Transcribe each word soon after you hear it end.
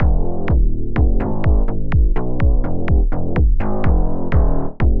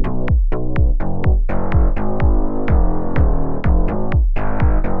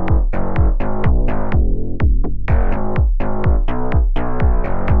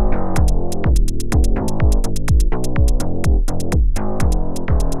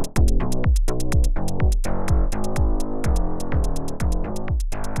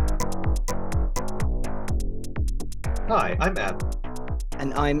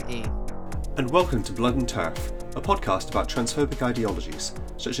I'm E. And welcome to Blood and Turf, a podcast about transphobic ideologies,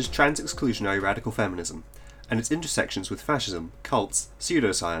 such as trans-exclusionary radical feminism, and its intersections with fascism, cults,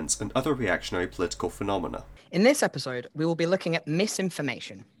 pseudoscience, and other reactionary political phenomena. In this episode, we will be looking at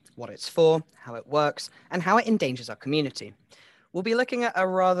misinformation, what it's for, how it works, and how it endangers our community. We'll be looking at a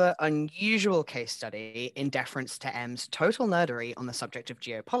rather unusual case study in deference to M's total nerdery on the subject of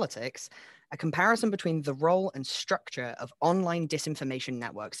geopolitics, a comparison between the role and structure of online disinformation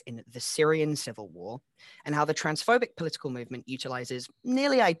networks in the Syrian civil war, and how the transphobic political movement utilizes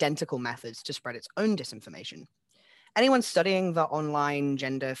nearly identical methods to spread its own disinformation. Anyone studying the online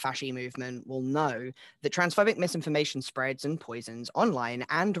gender fasci movement will know that transphobic misinformation spreads and poisons online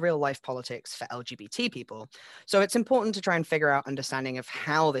and real-life politics for LGBT people. So it's important to try and figure out understanding of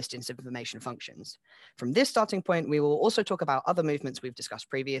how this disinformation functions. From this starting point, we will also talk about other movements we've discussed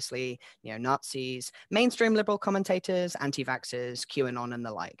previously, neo-Nazis, mainstream liberal commentators, anti-vaxxers, QAnon, and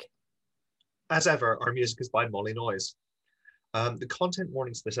the like. As ever, our music is by Molly Noise. The content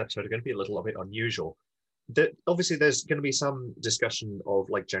warnings for this episode are going to be a little bit unusual. Obviously, there's going to be some discussion of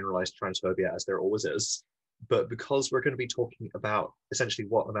like generalized transphobia, as there always is, but because we're going to be talking about essentially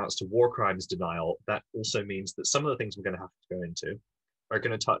what amounts to war crimes denial, that also means that some of the things we're going to have to go into are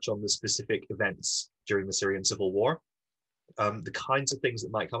going to touch on the specific events during the Syrian civil war. The kinds of things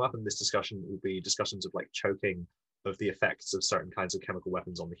that might come up in this discussion will be discussions of like choking, of the effects of certain kinds of chemical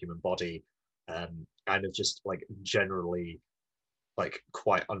weapons on the human body, and of just like generally like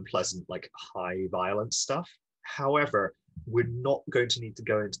quite unpleasant, like high violence stuff. However, we're not going to need to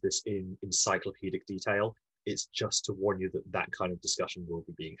go into this in encyclopedic detail. It's just to warn you that that kind of discussion will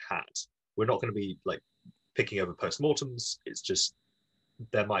be being had. We're not going to be like picking over postmortems. It's just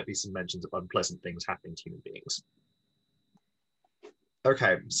there might be some mentions of unpleasant things happening to human beings.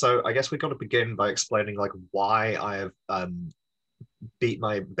 Okay, so I guess we're going to begin by explaining like why I have beat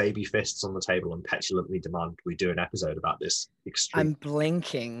my baby fists on the table and petulantly demand we do an episode about this extreme. I'm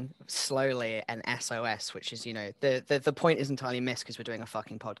blinking slowly an SOS, which is, the point is entirely missed because we're doing a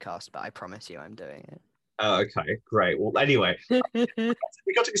fucking podcast, but I promise you I'm doing it. Okay, great. Well, anyway, we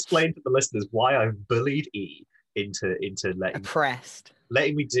got to explain to the listeners why I've bullied E into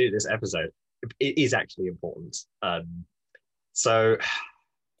letting me do this episode. It is actually important. So,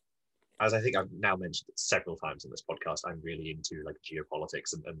 as I think I've now mentioned several times in this podcast, I'm really into like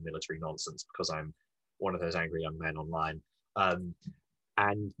geopolitics and military nonsense because I'm one of those angry young men online.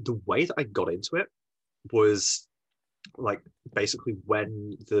 And the way that I got into it was like basically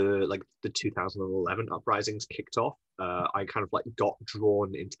when the 2011 uprisings kicked off. I kind of like got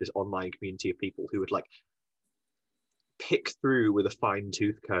drawn into this online community of people who would like pick through with a fine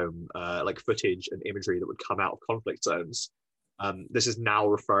tooth comb like footage and imagery that would come out of conflict zones. This is now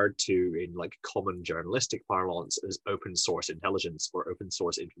referred to in like common journalistic parlance as open source intelligence or open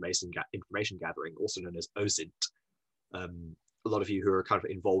source information gathering, also known as OSINT. A lot of you who are kind of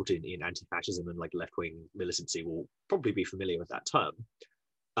involved in anti-fascism and like left-wing militancy will probably be familiar with that term.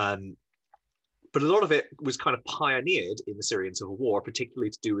 But a lot of it was kind of pioneered in the Syrian civil war, particularly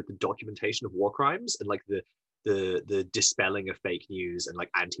to do with the documentation of war crimes and like the dispelling of fake news and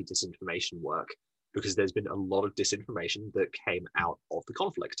like anti-disinformation work, because there's been a lot of disinformation that came out of the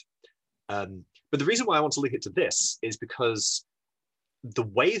conflict. But the reason why I want to link it to this is because the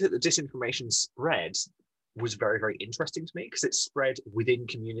way that the disinformation spread was very, very interesting to me, because it spread within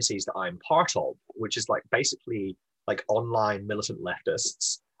communities that I'm part of, which is like basically like online militant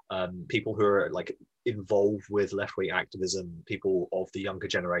leftists, people who are like involved with left-wing activism, people of the younger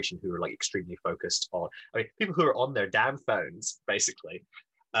generation who are like extremely focused on, people who are on their damn phones, basically.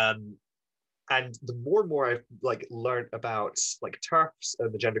 And the more and more I've like learned about like TERFs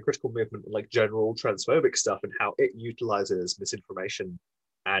and the gender critical movement and like general transphobic stuff and how it utilizes misinformation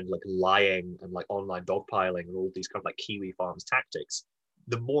and like lying and like online dogpiling and all these kind of like Kiwi Farms tactics,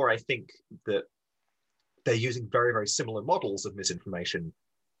 the more I think that they're using very, very similar models of misinformation,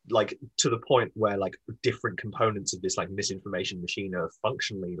 like to the point where like different components of this like misinformation machine are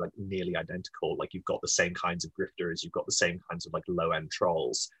functionally like nearly identical. Like you've got the same kinds of grifters, you've got the same kinds of like low-end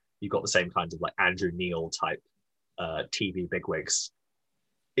trolls, you've got the same kinds of like Andrew Neil type TV bigwigs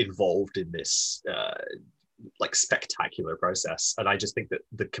involved in this like spectacular process. And I just think that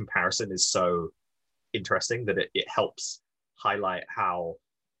the comparison is so interesting that it helps highlight how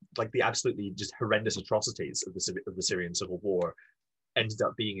like the absolutely just horrendous atrocities of the Syrian civil war ended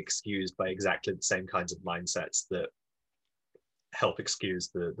up being excused by exactly the same kinds of mindsets that help excuse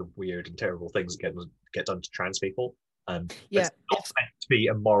the weird and terrible things that get done to trans people. It's not meant to be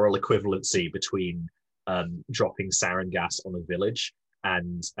a moral equivalency between dropping sarin gas on a village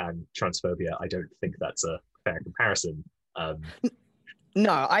and transphobia. I don't think that's a fair comparison.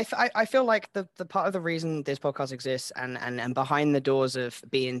 No, I feel like the part of the reason this podcast exists and behind the doors of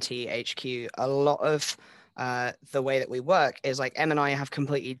B&T HQ, a lot of the way that we work is like M and I have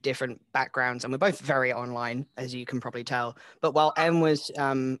completely different backgrounds, and we're both very online, as you can probably tell. But while M was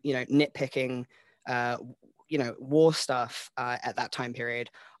nitpicking war stuff at that time period,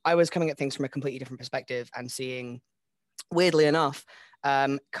 I was coming at things from a completely different perspective and seeing, weirdly enough,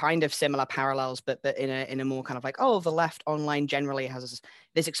 kind of similar parallels, but in a more kind of like, oh, the left online generally has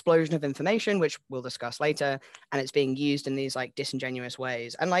this explosion of information, which we'll discuss later, and it's being used in these like disingenuous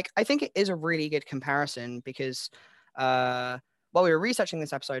ways. And like, I think it is a really good comparison because while we were researching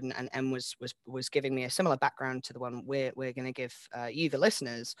this episode, and Em was giving me a similar background to the one we're going to give you, the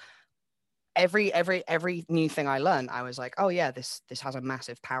listeners. Every new thing I learned, I was like, oh yeah, this has a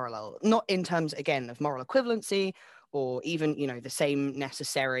massive parallel, not in terms again of moral equivalency or even the same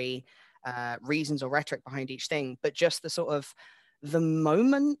necessary reasons or rhetoric behind each thing, but just the sort of the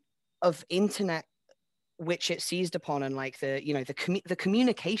moment of internet which it seized upon, and like the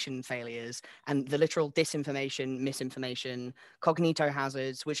communication failures and the literal disinformation, misinformation, cognito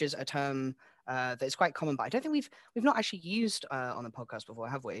hazards, which is a term that is quite common, but I don't think we've not actually used on the podcast before,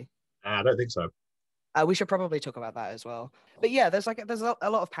 have we? I don't think so. We should probably talk about that as well. But yeah, there's a lot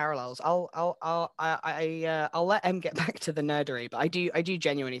of parallels. I'll let Em get back to the nerdery, but I do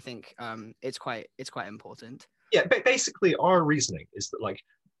genuinely think it's quite important. Yeah, but basically our reasoning is that like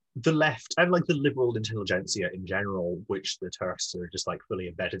the left and like the liberal intelligentsia in general, which the TERFs are just like fully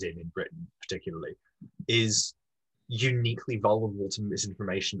embedded in Britain particularly, is uniquely vulnerable to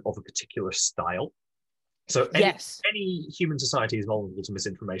misinformation of a particular style. So any human society is vulnerable to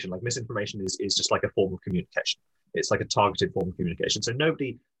misinformation. Like misinformation is just like a form of communication. It's like a targeted form of communication. So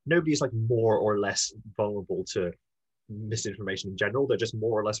nobody is like more or less vulnerable to misinformation in general. They're just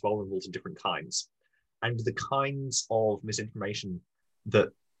more or less vulnerable to different kinds. And the kinds of misinformation that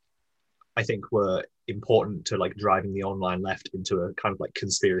I think were important to like driving the online left into a kind of like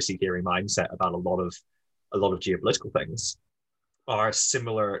conspiracy theory mindset about a lot of geopolitical things are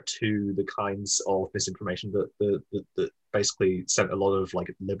similar to the kinds of misinformation that basically sent a lot of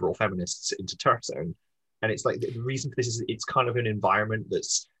like liberal feminists into TERF zone. And it's like the reason for this is it's kind of an environment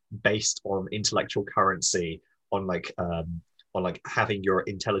that's based on intellectual currency, on like having your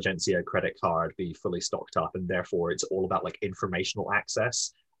intelligentsia credit card be fully stocked up, and therefore it's all about like informational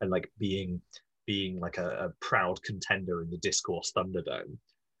access and like being like a proud contender in the discourse Thunderdome.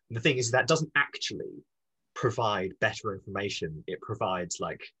 And the thing is that doesn't actually provide better information. It provides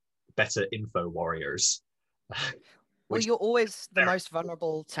like better info warriors. Well, you're always the most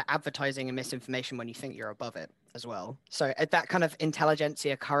vulnerable to advertising and misinformation when you think you're above it as well. So at that kind of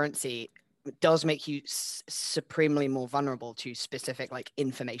intelligentsia currency does make you supremely more vulnerable to specific like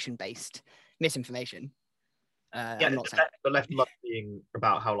information-based misinformation. I'm not saying the left love being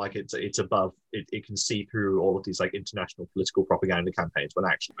about how like it's above it can see through all of these like international political propaganda campaigns when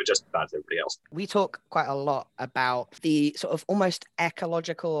actually we're just as bad as everybody else. We talk quite a lot about the sort of almost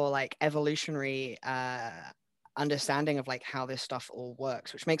ecological or like evolutionary understanding of like how this stuff all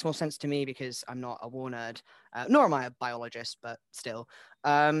works, which makes more sense to me because I'm not a war nerd, nor am I a biologist, but still.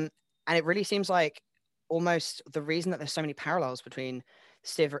 And it really seems like almost the reason that there's so many parallels between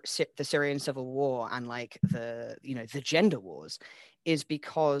the Syrian civil war and like the gender wars is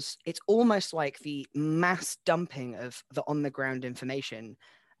because it's almost like the mass dumping of the on the ground information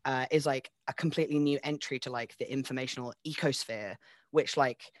is like a completely new entry to like the informational ecosphere, which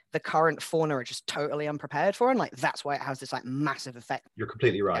like the current fauna are just totally unprepared for, and like that's why it has this like massive effect. You're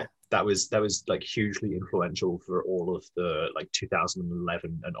completely right. Yeah. That was like hugely influential for all of the like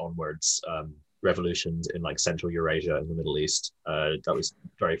 2011 and onwards revolutions in like Central Eurasia and the Middle East. That was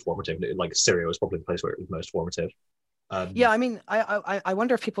very formative. Like Syria was probably the place where it was most formative. Yeah, I mean, I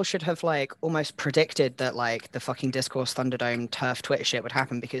wonder if people should have like almost predicted that like the fucking discourse Thunderdome TERF Twitter shit would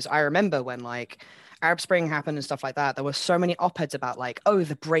happen, because I remember when like Arab Spring happened and stuff like that, there were so many op-eds about like, oh,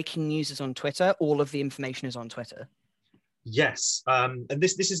 the breaking news is on Twitter, all of the information is on Twitter. Yes, and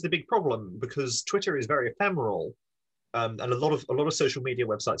this is the big problem, because Twitter is very ephemeral. And a lot of social media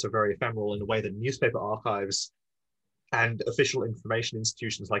websites are very ephemeral in the way that newspaper archives and official information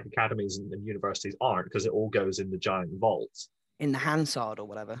institutions like academies and universities aren't, because it all goes in the giant vaults. In the Hansard or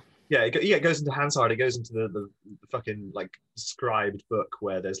whatever. Yeah, it goes into Hansard. It goes into the fucking like scribed book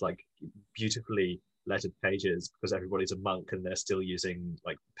where there's like beautifully lettered pages, because everybody's a monk and they're still using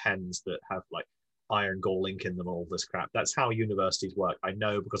like pens that have like iron gall ink in them, all this crap. That's how universities work. I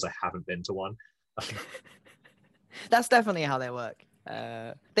know because I haven't been to one. That's definitely how they work.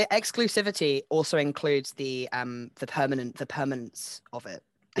 The exclusivity also includes the permanence of it.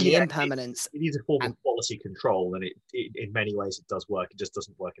 and the impermanence. It is a form of quality control, and it in many ways it does work. It just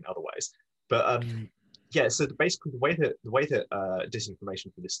doesn't work in other ways. But yeah, so basically the way that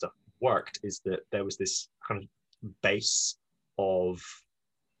disinformation for this stuff worked is that there was this kind of base of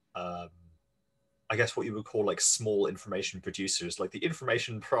I guess what you would call like small information producers, like the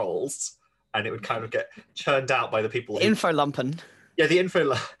information proles, and it would kind of get churned out by the people who... Info lumpen. Yeah, the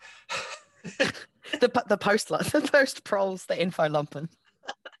info... the post proles, the info lumpen.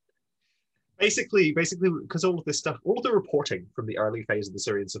 Basically, because all of this stuff, all of the reporting from the early phase of the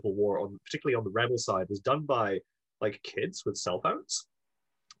Syrian civil war, particularly on the rebel side, was done by like kids with cell phones,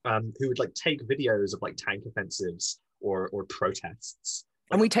 who would like take videos of like tank offensives or protests.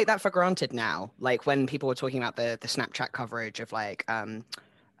 And we take that for granted now. Like when people were talking about the Snapchat coverage of like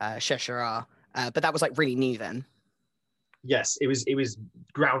Sheshara, but that was like really new then. Yes, it was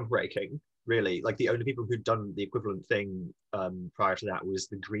groundbreaking. Really, like the only people who'd done the equivalent thing prior to that was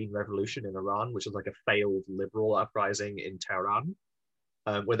the Green Revolution in Iran, which was like a failed liberal uprising in Tehran,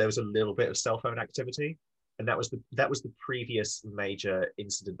 where there was a little bit of cell phone activity, and that was the previous major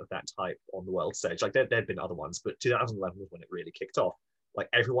incident of that type on the world stage. Like there'd been other ones, but 2011 was when it really kicked off. Like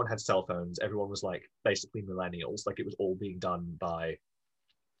everyone had cell phones, everyone was like basically millennials. Like it was all being done by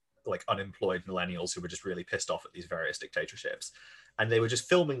like unemployed millennials who were just really pissed off at these various dictatorships, and they were just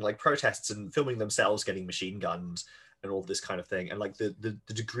filming like protests and filming themselves getting machine gunned and all this kind of thing. And like the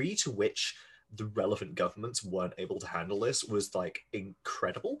degree to which the relevant governments weren't able to handle this was like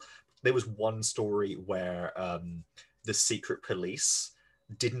incredible. There was one story where the secret police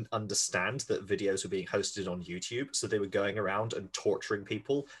didn't understand that videos were being hosted on YouTube, so they were going around and torturing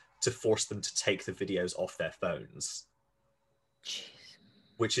people to force them to take the videos off their phones. Jeez.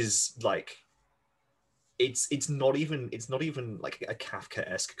 Which is like, it's not even like a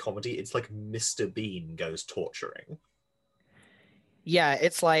Kafka-esque comedy. It's like Mr. Bean goes torturing. Yeah,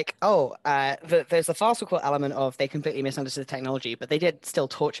 it's like, there's a farcical element of they completely misunderstood the technology, but they did still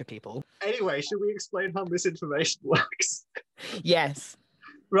torture people. Anyway, should we explain how misinformation works? Yes.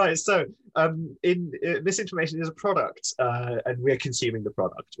 Right, so misinformation is a product, and we're consuming the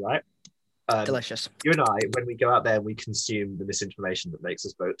product, right? Delicious. You and I, when we go out there and we consume the misinformation that makes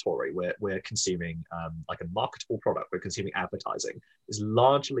us vote Tory, we're consuming like a marketable product. We're consuming advertising. It's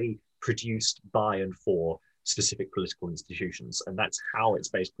largely produced by and for specific political institutions, and that's how it's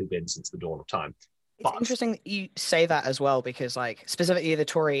basically been since the dawn of time. It's interesting that you say that as well, because like specifically the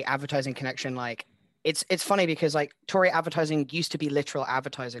Tory advertising connection, like it's funny because like Tory advertising used to be literal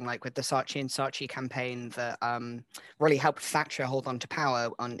advertising, like with the Saatchi and Saatchi campaign that really helped Thatcher hold on to power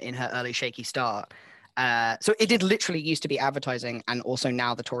in her early shaky start. So it did literally used to be advertising, and also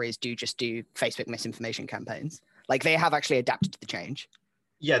now the Tories do Facebook misinformation campaigns. Like they have actually adapted to the change.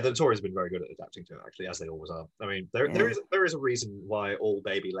 Yeah, the Tories have been very good at adapting to it, actually, as they always are. I mean, there is a reason why all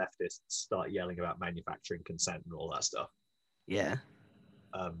baby leftists start yelling about manufacturing consent and all that stuff. Yeah.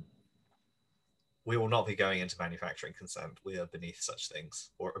 We will not be going into manufacturing consent. We are beneath such things,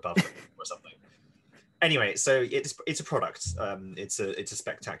 or above them, or something. Anyway, so it's a product. It's a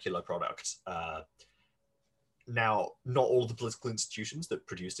spectacular product. Now, not all the political institutions that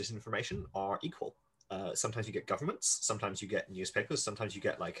produce disinformation are equal. Sometimes you get governments, sometimes you get newspapers, sometimes you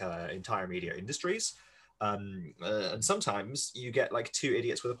get like entire media industries, and sometimes you get like two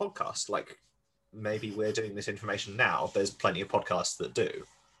idiots with a podcast. Like maybe we're doing this information now. There's plenty of podcasts that do.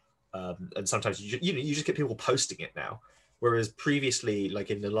 And sometimes you just get people posting it now, whereas previously,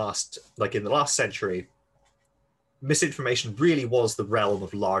 like in the last century, misinformation really was the realm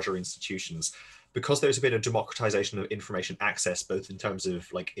of larger institutions, because there's been a democratization of information access, both in terms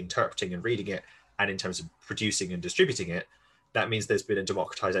of like interpreting and reading it, and in terms of producing and distributing it. That means there's been a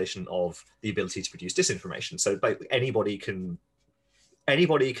democratization of the ability to produce disinformation. So like, anybody can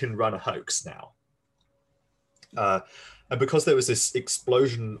run a hoax now. And because there was this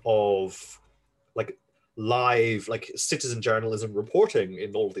explosion of like live, like citizen journalism reporting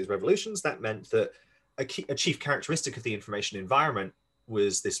in all of these revolutions, that meant that a chief characteristic of the information environment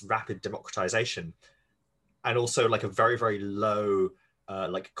was this rapid democratization, and also like a very, very low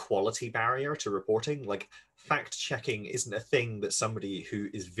like quality barrier to reporting. Like fact checking isn't a thing that somebody who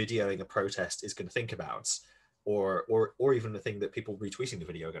is videoing a protest is going to think about, or even a thing that people retweeting the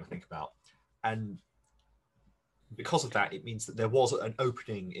video are going to think about. And because of that, it means that there was an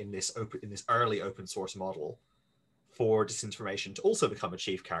opening in this early open source model for disinformation to also become a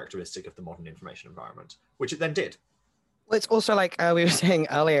chief characteristic of the modern information environment, which it then did. Well, it's also like we were saying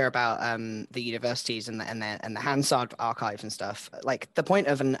earlier about the universities and the Hansard archives and stuff. Like the point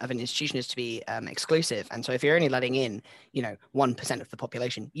of an institution is to be exclusive, and so if you're only letting in, 1% of the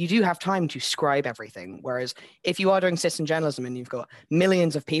population, you do have time to scribe everything. Whereas if you are doing citizen journalism and you've got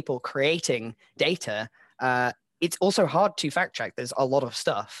millions of people creating data, it's also hard to fact check. There's a lot of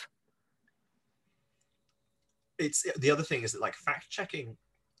stuff. It's the other thing is that like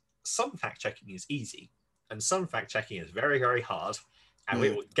some fact checking is easy. And some fact checking is very, very hard. And we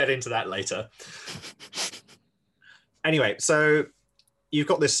will get into that later. Anyway, so you've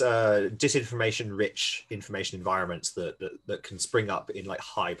got this disinformation-rich information environments that can spring up in like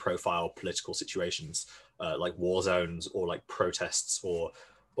high-profile political situations, like war zones or like protests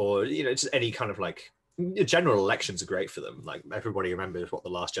or just any kind of like general elections are great for them. Like everybody remembers what the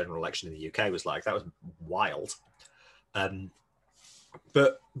last general election in the UK was like. That was wild.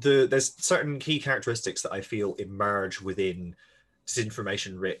 But there's certain key characteristics that I feel emerge within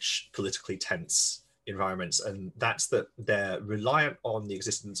disinformation-rich, politically tense environments, and that's that they're reliant on the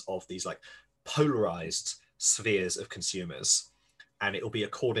existence of these like polarized spheres of consumers, and it'll be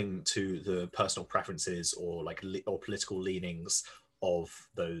according to the personal preferences or political leanings of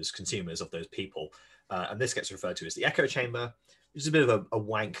those consumers, of those people. And this gets referred to as the echo chamber, which is a bit of a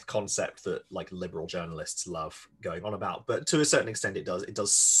wank concept that like liberal journalists love going on about, but to a certain extent it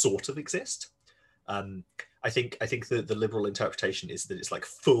does sort of exist. I think the liberal interpretation is that it's like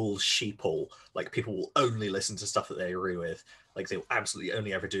full sheeple, like people will only listen to stuff that they agree with, like they will absolutely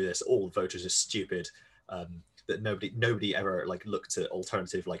only ever do this, all voters are stupid, that nobody ever like looked at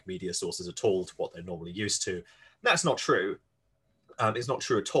alternative like media sources at all to what they're normally used to. And that's not true. It's not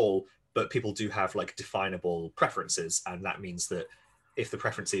true at all. But people do have like definable preferences, and that means that if the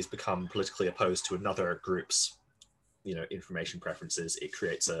preferences become politically opposed to another group's, information preferences, it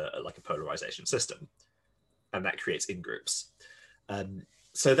creates a polarization system, and that creates in groups.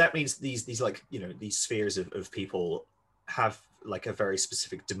 So that means these like these spheres of people have like a very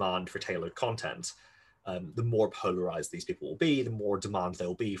specific demand for tailored content. The more polarized these people will be, the more demand there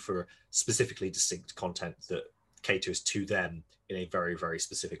will be for specifically distinct content that caters to them in a very, very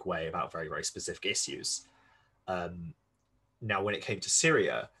specific way about very, very specific issues. Now, when it came to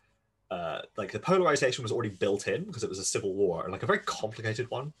Syria, like the polarization was already built in because it was a civil war, and like a very complicated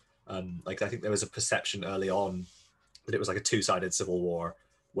one. Like I think there was a perception early on that it was like a two-sided civil war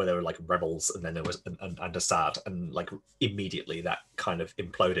where there were like rebels and then there was and Assad, and like immediately that kind of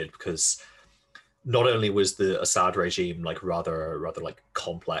imploded because not only was the Assad regime like rather like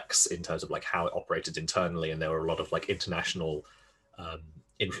complex in terms of like how it operated internally, and there were a lot of like international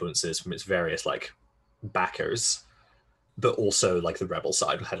influences from its various like backers, but also like the rebel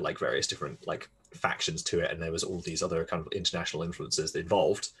side had like various different like factions to it, and there was all these other kind of international influences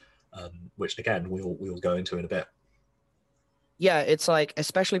involved, which again we'll go into in a bit. Yeah, it's like,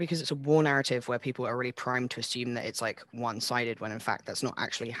 especially because it's a war narrative where people are really primed to assume that it's like one-sided, when in fact that's not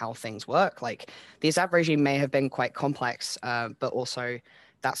actually how things work. Like the Assad regime may have been quite complex, but also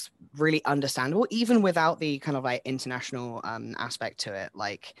that's really understandable, even without the kind of like international aspect to it.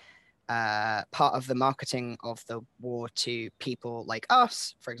 Like part of the marketing of the war to people like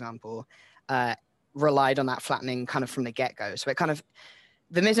us, for example, relied on that flattening kind of from the get-go. So it kind of,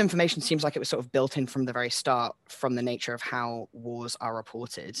 the misinformation seems like it was sort of built in from the very start, from the nature of how wars are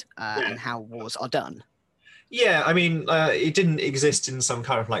reported and how wars are done. Yeah, I mean, it didn't exist in some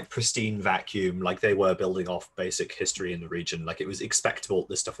kind of like pristine vacuum. Like they were building off basic history in the region. Like it was expectable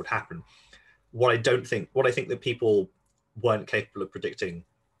this stuff would happen. What I think that people weren't capable of predicting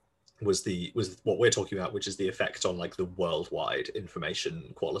was what we're talking about, which is the effect on like the worldwide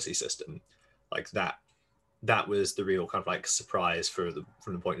information quality system. Like that was the real kind of like surprise from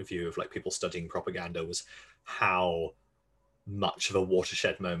the point of view of like people studying propaganda, was how much of a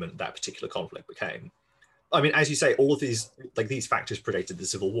watershed moment that particular conflict became. I mean, as you say, all of these factors predated the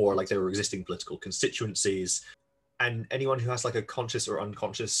civil war. Like there were existing political constituencies, and anyone who has like a conscious or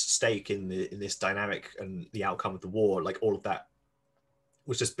unconscious stake in this dynamic and the outcome of the war, like all of that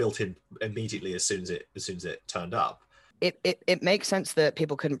was just built in immediately as soon as it turned up. It makes sense that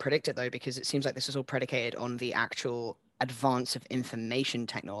people couldn't predict it, though, because it seems like this is all predicated on the actual advance of information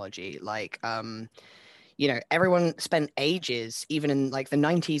technology. Like, everyone spent ages, even in like the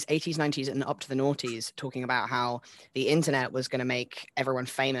 90s, 80s, 90s, and up to the noughties, talking about how the internet was going to make everyone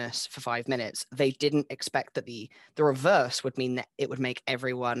famous for 5 minutes. They didn't expect that the reverse would mean that it would make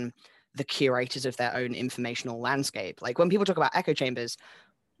everyone the curators of their own informational landscape. Like when people talk about echo chambers,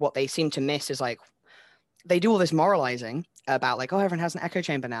 what they seem to miss is like, they do all this moralizing, about like, oh, everyone has an echo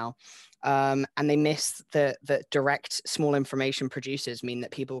chamber now. And they miss that direct small information producers mean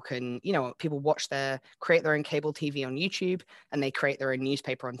that people can, people create their own cable TV on YouTube, and they create their own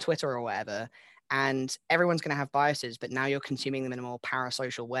newspaper on Twitter or whatever. And everyone's going to have biases, but now you're consuming them in a more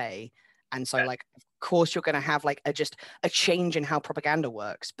parasocial way. And so, like, of course, you're going to have like just a change in how propaganda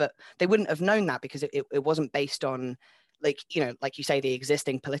works. But they wouldn't have known that because it wasn't based on, like, like you say, the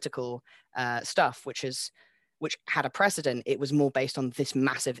existing political stuff, which had a precedent. It was more based on this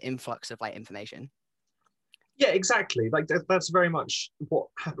massive influx of like information. Yeah, exactly. Like that's very much what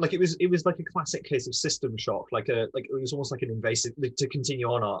like it was like a classic case of system shock. It was almost like an invasive, to continue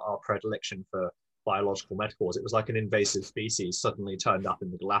on our predilection for biological metaphors. It was like an invasive species suddenly turned up in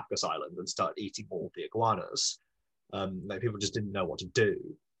the Galapagos Island and started eating all the iguanas. Like people just didn't know what to do.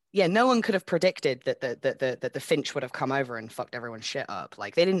 Yeah, no one could have predicted that the finch would have come over and fucked everyone's shit up.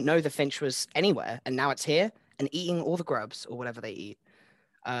 Like, they didn't know the finch was anywhere, and now it's here and eating all the grubs or whatever they eat.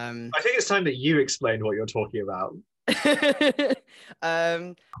 I think it's time that you explain what you're talking about.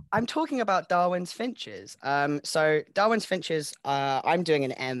 I'm talking about Darwin's finches. So Darwin's finches, I'm doing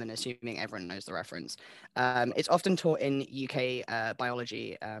an M and assuming everyone knows the reference. It's often taught in UK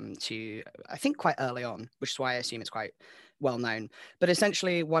biology to, I think, quite early on, which is why I assume it's quite well known. But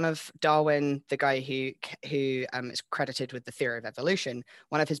essentially, one of Darwin, the guy who is credited with the theory of evolution,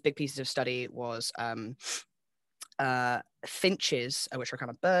 one of his big pieces of study was finches, which are a kind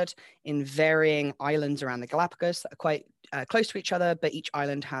of bird, in varying islands around the Galapagos that are quite close to each other, but each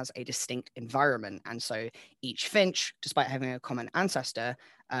island has a distinct environment. And so each finch, despite having a common ancestor,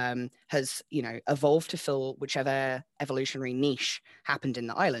 has, evolved to fill whichever evolutionary niche happened in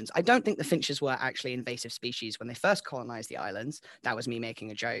the islands. I don't think the finches were actually invasive species when they first colonized the islands. That was me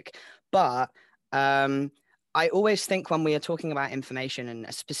making a joke. But I always think when we are talking about information,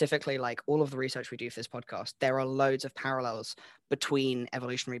 and specifically like all of the research we do for this podcast, there are loads of parallels between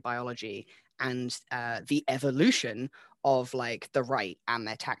evolutionary biology and the evolution of like the right and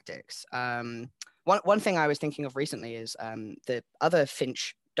their tactics. One thing I was thinking of recently is the other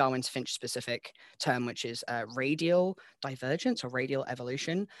Darwin's finch specific term, which is radial divergence or radial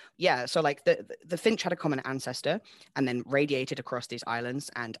evolution. Yeah, so like the finch had a common ancestor and then radiated across these islands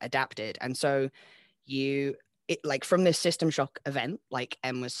and adapted. And so like from this system shock event, like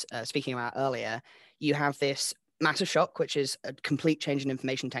Em was speaking about earlier, you have this massive shock, which is a complete change in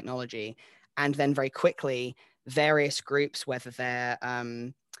information technology. And then very quickly, various groups, whether they're,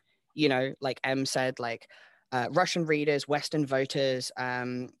 like Em said, like Russian readers, Western voters,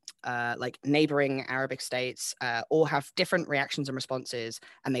 like neighboring Arabic states, all have different reactions and responses,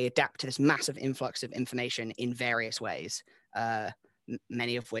 and they adapt to this massive influx of information in various ways.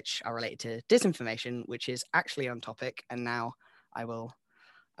 Many of which are related to disinformation, which is actually on topic. And now I will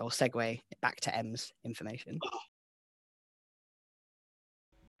segue back to Em's information.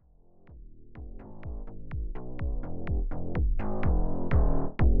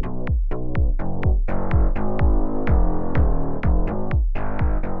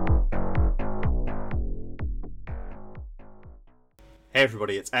 Hey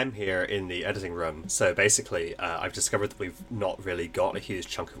everybody, it's Em here in the editing room. So basically, I've discovered that we've not really got a huge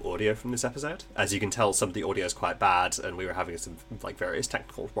chunk of audio from this episode. As you can tell, some of the audio is quite bad, and we were having some like various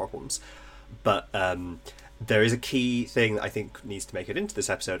technical problems. But there is a key thing that I think needs to make it into this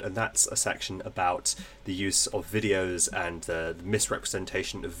episode, and that's a section about the use of videos and the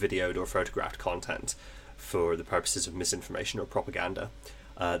misrepresentation of videoed or photographed content for the purposes of misinformation or propaganda.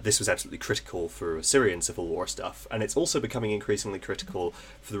 This was absolutely critical for Syrian civil war stuff, and it's also becoming increasingly critical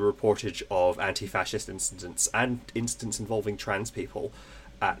for the reportage of anti-fascist incidents and incidents involving trans people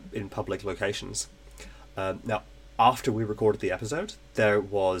in public locations. Now, after we recorded the episode, there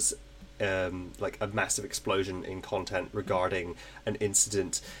was like a massive explosion in content regarding an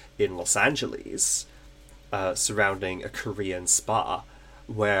incident in Los Angeles surrounding a Korean spa,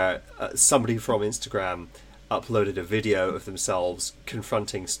 where somebody from Instagram uploaded a video of themselves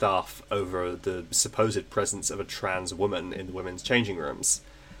confronting staff over the supposed presence of a trans woman in the women's changing rooms.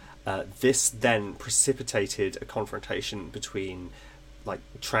 This then precipitated a confrontation between like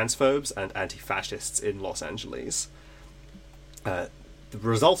transphobes and anti-fascists in Los Angeles. The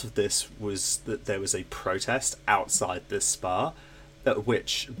result of this was that there was a protest outside this spa at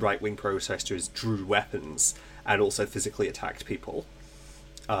which right-wing protesters drew weapons and also physically attacked people,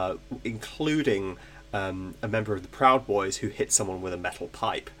 including a member of the Proud Boys who hit someone with a metal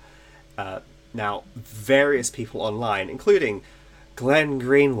pipe. Now, various people online, including Glenn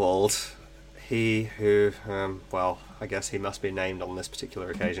Greenwald, he who, I guess he must be named on this particular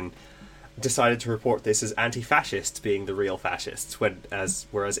occasion, decided to report this as anti-fascists being the real fascists,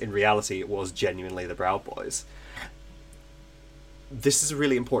 whereas in reality it was genuinely the Proud Boys. this is a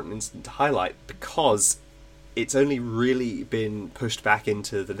really important incident to highlight because it's only really been pushed back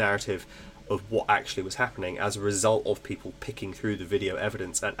into the narrative of what actually was happening as a result of people picking through the video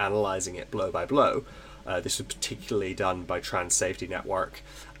evidence and analysing it blow by blow. This was particularly done by Trans Safety Network,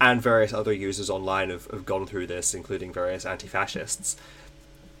 and various other users online have gone through this, including various anti-fascists.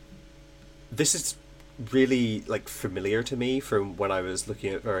 This is really like familiar to me from when I was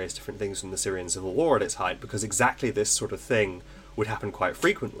looking at various different things from the Syrian civil war at its height, because exactly this sort of thing would happen quite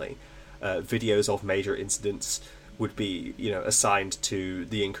frequently. Videos of major incidents would be, assigned to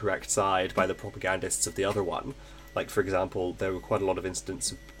the incorrect side by the propagandists of the other one. Like, for example, there were quite a lot of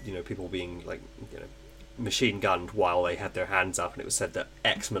incidents of, people being, machine gunned while they had their hands up, and it was said that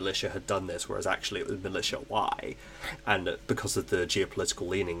X militia had done this, whereas actually it was militia Y. And because of the geopolitical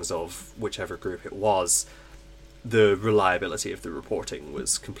leanings of whichever group it was, the reliability of the reporting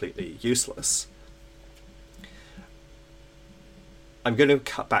was completely useless. I'm going to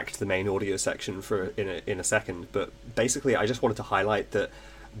cut back to the main audio section in a second, but basically I just wanted to highlight that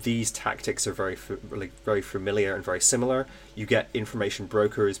these tactics are very familiar and very similar. You get information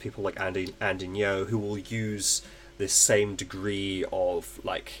brokers, people like Andy Ngo, who will use this same degree of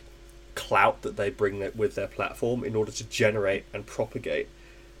clout that they bring with their platform in order to generate and propagate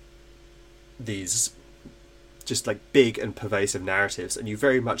these just big and pervasive narratives, and you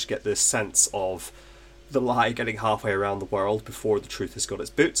very much get this sense of the lie getting halfway around the world before the truth has got its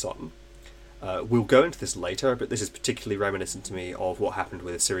boots on. We'll go into this later, but this is particularly reminiscent to me of what happened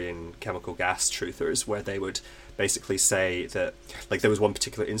with the Syrian chemical gas truthers, where they would basically say that, there was one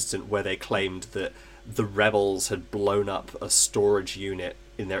particular incident where they claimed that the rebels had blown up a storage unit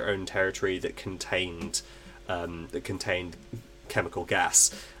in their own territory that contained chemical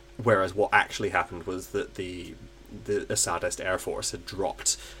gas, whereas what actually happened was that the Assadist Air Force had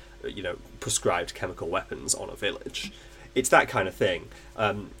dropped prescribed chemical weapons on a village. It's that kind of thing.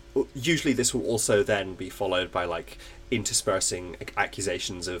 Usually this will also then be followed by interspersing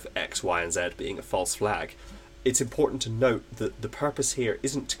accusations of X, Y, and Z being a false flag. It's important to note that the purpose here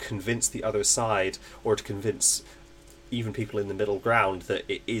isn't to convince the other side or to convince even people in the middle ground that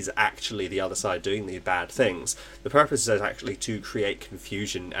it is actually the other side doing these bad things. The purpose is actually to create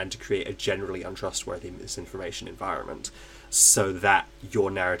confusion and to create a generally untrustworthy misinformation environment, so that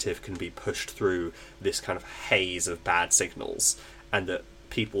your narrative can be pushed through this kind of haze of bad signals, and that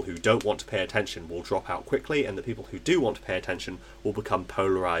people who don't want to pay attention will drop out quickly, and the people who do want to pay attention will become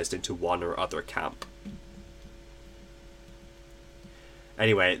polarized into one or other camp.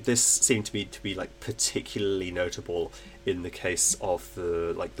 Anyway, this seemed to me to be particularly notable in the case of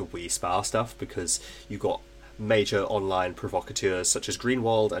the We Spa stuff, because you got major online provocateurs such as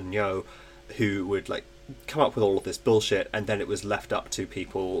Greenwald and Nyo who would come up with all of this bullshit, and then it was left up to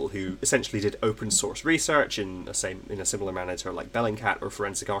people who essentially did open source research in a similar manner to Bellingcat or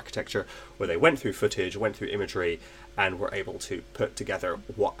Forensic Architecture, where they went through footage, went through imagery, and were able to put together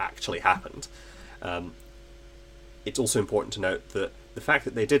what actually happened. It's also important to note that the fact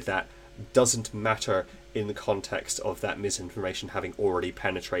that they did that doesn't matter in the context of that misinformation having already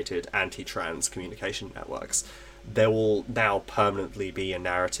penetrated anti-trans communication networks. There will now permanently be a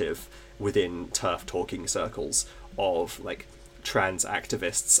narrative within TERF talking circles of trans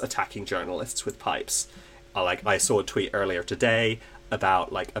activists attacking journalists with pipes. I saw a tweet earlier today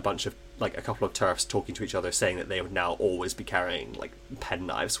about a couple of TERFs talking to each other, saying that they would now always be carrying pen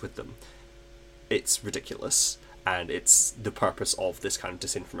knives with them. It's ridiculous, and it's the purpose of this kind of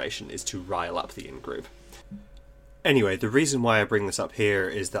disinformation is to rile up the in-group. Anyway, the reason why I bring this up here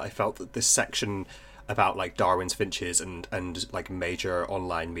is that I felt that this section about Darwin's finches and major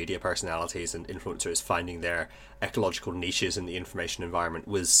online media personalities and influencers finding their ecological niches in the information environment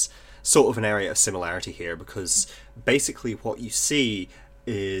was sort of an area of similarity here, because basically what you see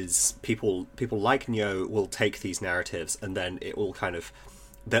is people like Nyo will take these narratives, and then it will kind of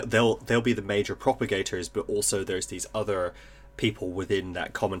they'll be the major propagators, but also there's these other people within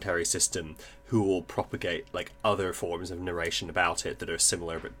that commentary system who will propagate other forms of narration about it that are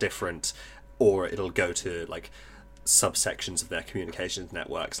similar but different, or it'll go to subsections of their communications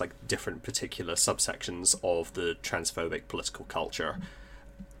networks, different particular subsections of the transphobic political culture.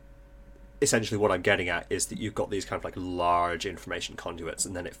 Essentially what I'm getting at is that you've got these kind of large information conduits,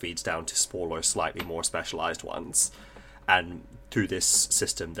 and then it feeds down to smaller, slightly more specialized ones. And through this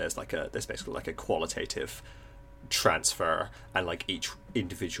system there's basically a qualitative transfer, and each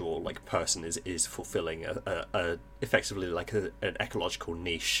individual person is fulfilling a effectively an ecological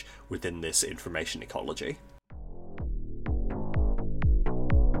niche within this information ecology.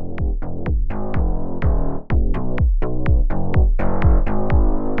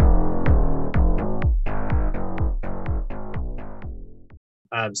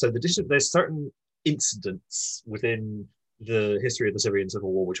 There's certain incidents within the history of the Syrian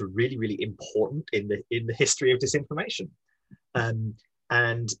civil war which are really, really important in the history of disinformation,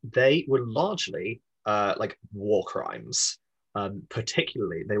 and they were largely like war crimes.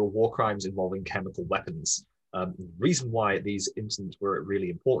 Particularly, they were war crimes involving chemical weapons. The reason why these incidents were really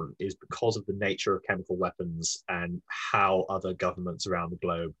important is because of the nature of chemical weapons and how other governments around the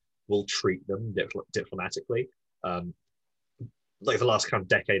globe will treat them diplomatically. Like the last kind of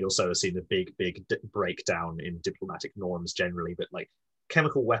decade or so has seen a big breakdown in diplomatic norms generally, but like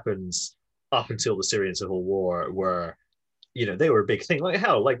chemical weapons up until the Syrian civil war were, they were a big thing. Like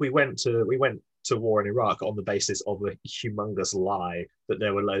hell, like we went to war in Iraq on the basis of a humongous lie that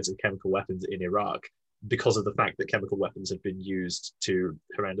there were loads of chemical weapons in Iraq because of the fact that chemical weapons had been used to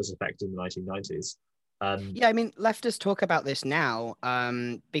horrendous effect in the 1990s. Yeah, I mean, leftists talk about this now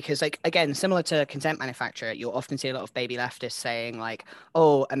because, like, again, similar to consent manufacture, you'll often see a lot of baby leftists saying, like,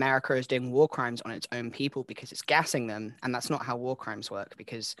 oh, America is doing war crimes on its own people because it's gassing them. And that's not how war crimes work,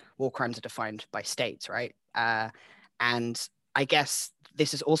 because war crimes are defined by states, right? And I guess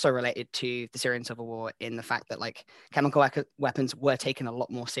this is also related to the Syrian civil war in the fact that, like, chemical weapons were taken a lot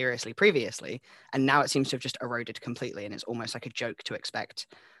more seriously previously. And now it seems to have just eroded completely. And it's almost like a joke to expect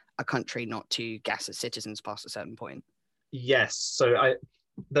a country not to gas its citizens past a certain point. Yes, so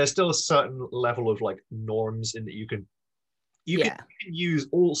there's still a certain level of like norms in that you can use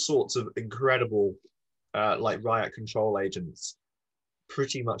all sorts of incredible like riot control agents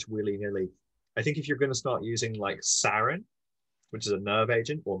pretty much willy-nilly. I think if you're going to start using like sarin, which is a nerve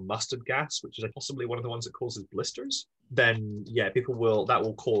agent, or mustard gas, which is possibly one of the ones that causes blisters, then yeah, that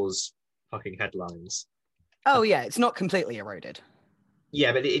will cause fucking headlines. Oh yeah, it's not completely eroded.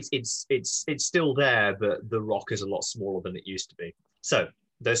 Yeah, but it's still there, but the rock is a lot smaller than it used to be. So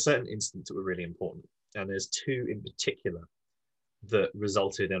there's certain incidents that were really important, and there's two in particular that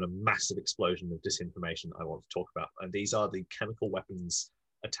resulted in a massive explosion of disinformation I want to talk about. And these are the chemical weapons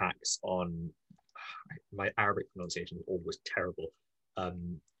attacks on, my Arabic pronunciation is always terrible,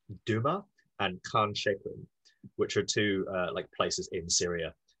 Douma and Khan Sheikhoun, which are two like places in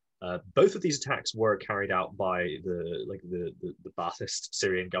Syria. Both of these attacks were carried out by the Ba'athist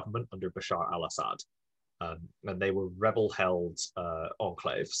Syrian government under Bashar al-Assad, and they were rebel-held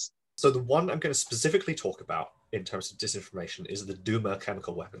enclaves. So the one I'm going to specifically talk about in terms of disinformation is the Douma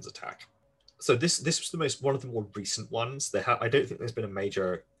chemical weapons attack. So this was one of the more recent ones. I don't think there's been a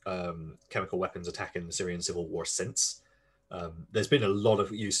major chemical weapons attack in the Syrian civil war since. There's been a lot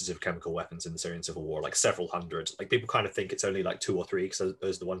of uses of chemical weapons in the Syrian civil war, like several hundred. Like people kind of think it's only like 2 or 3 because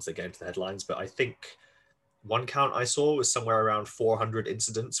those are the ones that get into the headlines. But I think one count I saw was somewhere around 400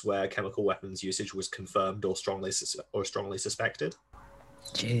 incidents where chemical weapons usage was confirmed or strongly suspected.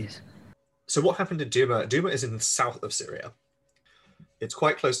 Jeez. So what happened in Douma? Douma is in the south of Syria. It's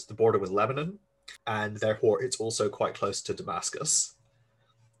quite close to the border with Lebanon, and therefore it's also quite close to Damascus.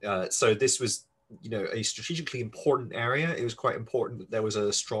 So this was, a strategically important area. It was quite important that there was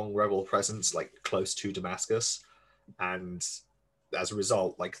a strong rebel presence, like close to Damascus, and as a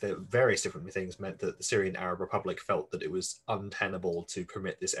result, like the various different things meant that the Syrian Arab Republic felt that it was untenable to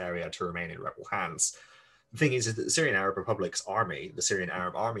permit this area to remain in rebel hands. The thing is that the Syrian Arab Republic's army, the Syrian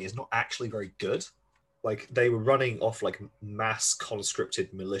Arab army, is not actually very good. Like they were running off like mass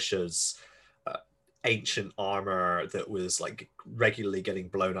conscripted militias, ancient armor that was like regularly getting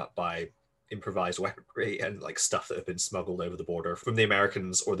blown up by improvised weaponry and like stuff that had been smuggled over the border from the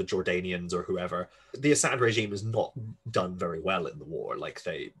Americans or the Jordanians or whoever. The Assad regime has not done very well in the war. Like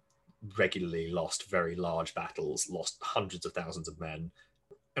they regularly lost very large battles, lost hundreds of thousands of men.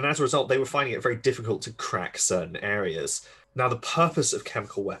 And as a result, they were finding it very difficult to crack certain areas. Now, the purpose of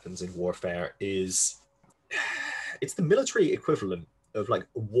chemical weapons in warfare is it's the military equivalent of like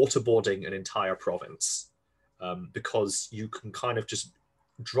waterboarding an entire province, because you can kind of just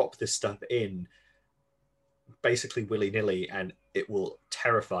drop this stuff in basically willy-nilly and it will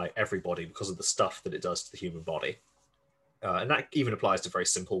terrify everybody because of the stuff that it does to the human body. And that even applies to very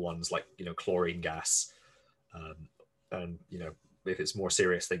simple ones like, chlorine gas. And, if it's more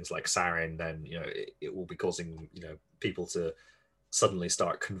serious things like sarin, then, it will be causing, people to suddenly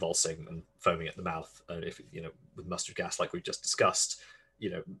start convulsing and foaming at the mouth. And if, with mustard gas, like we've just discussed,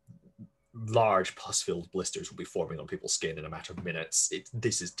 large pus-filled blisters will be forming on people's skin in a matter of minutes.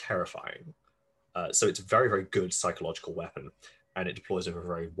 This is terrifying. So it's a very, very good psychological weapon, and it deploys over a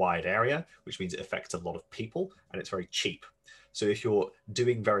very wide area, which means it affects a lot of people, and it's very cheap. So if you're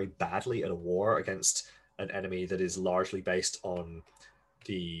doing very badly at a war against an enemy that is largely based on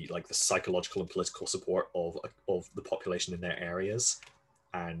the psychological and political support of the population in their areas,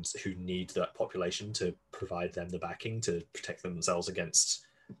 and who need that population to provide them the backing to protect themselves against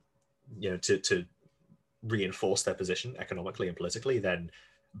to reinforce their position economically and politically, then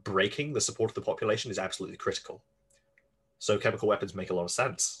breaking the support of the population is absolutely critical. So chemical weapons make a lot of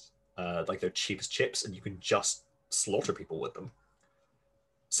sense. Like they're cheap as chips, and you can just slaughter people with them.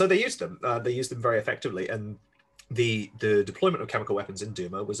 So they used them. They used them very effectively, and the deployment of chemical weapons in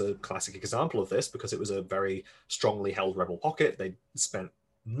Duma was a classic example of this, because it was a very strongly held rebel pocket. They spent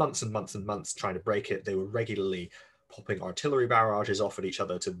months and months and months trying to break it. They were regularly popping artillery barrages off at each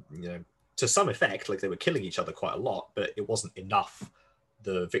other to some effect. Like, they were killing each other quite a lot, but it wasn't enough.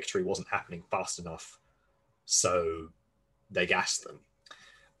 The victory wasn't happening fast enough, so they gassed them.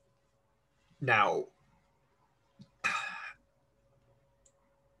 Now,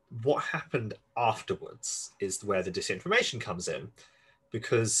 what happened afterwards is where the disinformation comes in,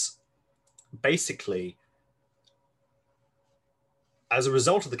 because basically, as a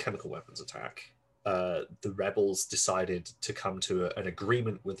result of the chemical weapons attack, the rebels decided to come to an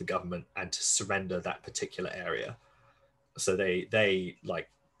agreement with the government and to surrender that particular area. So they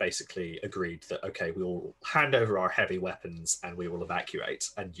basically agreed that, okay, we will hand over our heavy weapons and we will evacuate,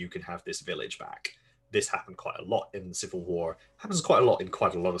 and you can have this village back. This happened quite a lot in the Civil War. Happens quite a lot in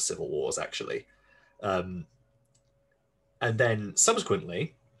quite a lot of civil wars, actually. And then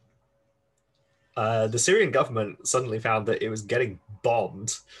subsequently, the Syrian government suddenly found that it was getting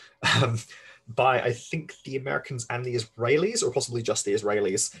bombed by, I think, the Americans and the Israelis, or possibly just the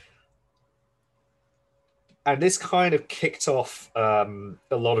Israelis. And this kind of kicked off a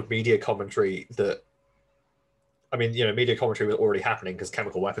lot of media commentary that, I mean, media commentary was already happening because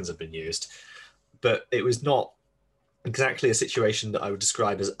chemical weapons had been used, but it was not exactly a situation that I would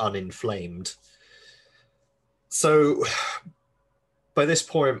describe as uninflamed. So by this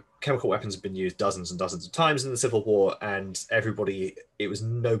point, chemical weapons have been used dozens and dozens of times in the Civil War, and it was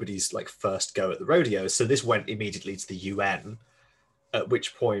nobody's first go at the rodeo. So this went immediately to the UN, at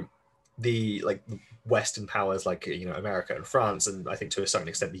which point the Western powers America and France, and I think to a certain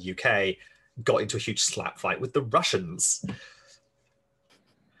extent the UK, got into a huge slap fight with the Russians.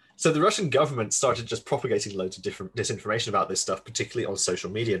 So the Russian government started just propagating loads of different disinformation about this stuff, particularly on social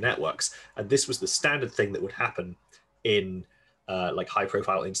media networks. And this was the standard thing that would happen in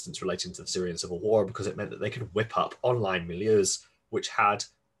high-profile incidents relating to the Syrian civil war, because it meant that they could whip up online milieus which had,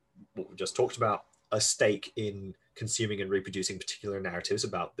 what we just talked about, a stake in consuming and reproducing particular narratives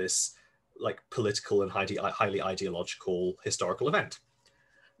about this political and highly ideological historical event.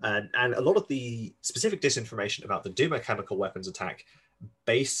 And a lot of the specific disinformation about the Duma chemical weapons attack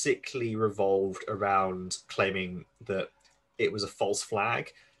basically revolved around claiming that it was a false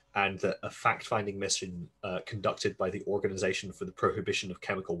flag, and that a fact-finding mission conducted by the Organization for the Prohibition of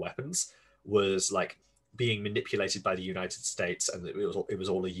Chemical Weapons was being manipulated by the United States, and that it was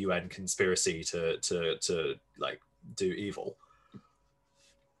all a UN conspiracy to do evil.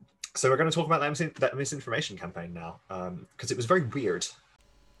 So we're going to talk about that misinformation campaign now, because it was very weird.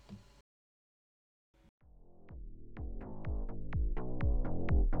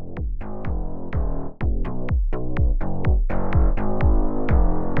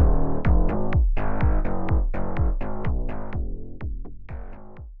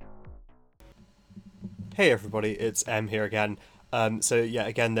 Hey everybody, it's M here again.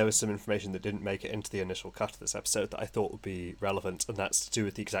 Again, there was some information that didn't make it into the initial cut of this episode that I thought would be relevant, and that's to do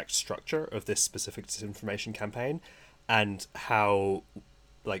with the exact structure of this specific disinformation campaign, and how,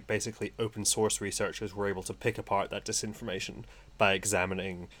 basically open source researchers were able to pick apart that disinformation by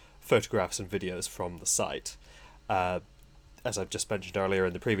examining photographs and videos from the site. As I've just mentioned earlier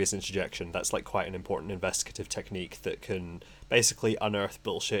in the previous interjection, that's quite an important investigative technique that can basically unearth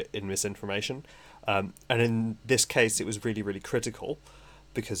bullshit in misinformation. And in this case, it was really, really critical,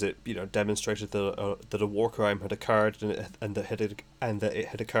 because it demonstrated that a war crime had occurred and that it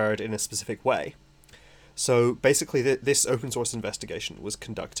had occurred in a specific way. So basically, this open source investigation was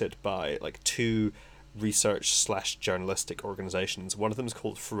conducted by two research/journalistic organizations. One of them is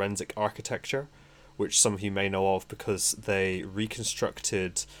called Forensic Architecture, which some of you may know of because they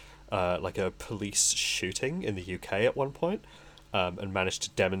reconstructed a police shooting in the UK at one point. And managed to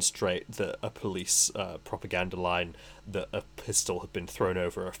demonstrate that a police propaganda line that a pistol had been thrown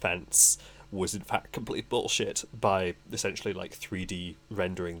over a fence was in fact complete bullshit by essentially 3D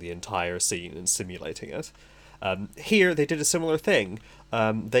rendering the entire scene and simulating it. Here they did a similar thing.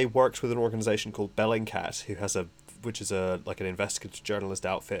 They worked with an organization called Bellingcat, which is an investigative journalist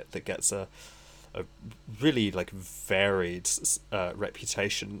outfit that gets a really varied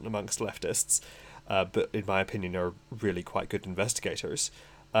reputation amongst leftists. But in my opinion are really quite good investigators.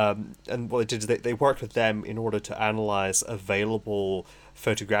 And what they did is they worked with them in order to analyze available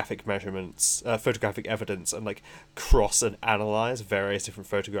photographic measurements, photographic evidence, and like cross and analyze various different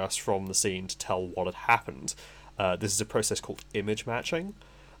photographs from the scene to tell what had happened. This is a process called image matching.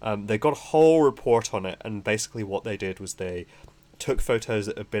 They got a whole report on it, and basically what they did was they took photos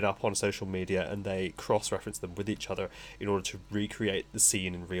that had been up on social media and they cross-referenced them with each other in order to recreate the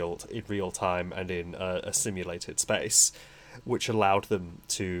scene in real time and in a simulated space, which allowed them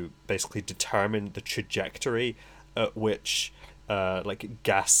to basically determine the trajectory at which like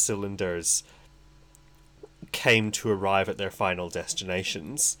gas cylinders came to arrive at their final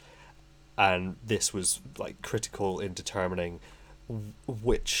destinations, and this was like critical in determining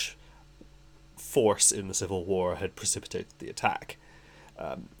which force in the Civil War had precipitated the attack.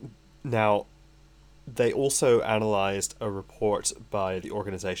 Now, they also analysed a report by the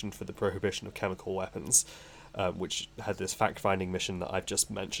Organisation for the Prohibition of Chemical Weapons, which had this fact-finding mission that I've just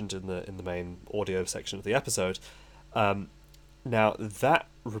mentioned in the main audio section of the episode. Now, that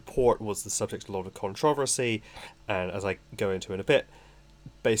report was the subject of a lot of controversy, and as I go into in a bit,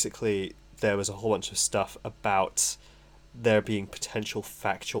 basically there was a whole bunch of stuff about there being potential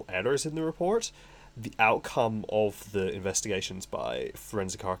factual errors in the report. The outcome of the investigations by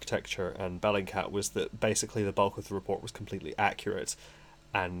Forensic Architecture and Bellingcat was that basically the bulk of the report was completely accurate,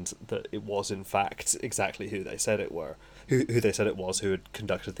 and that it was in fact exactly who they said it was who had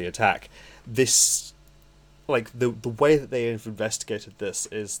conducted the attack. This, like, the way that they have investigated this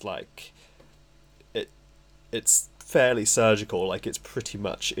is like it's fairly surgical, like it's pretty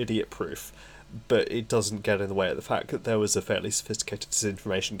much idiot proof, but it doesn't get in the way of the fact that there was a fairly sophisticated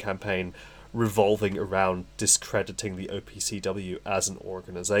disinformation campaign revolving around discrediting the OPCW as an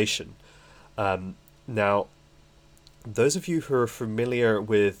organisation. Now, those of you who are familiar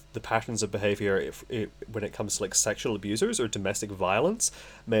with the patterns of behaviour when it comes to like sexual abusers or domestic violence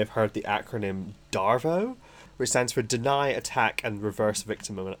may have heard the acronym DARVO, which stands for Deny, Attack and Reverse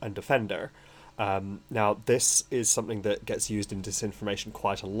Victim and Offender. Now, this is something that gets used in disinformation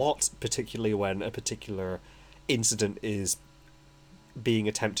quite a lot, particularly when a particular incident is being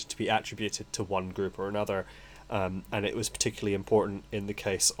attempted to be attributed to one group or another. And it was particularly important in the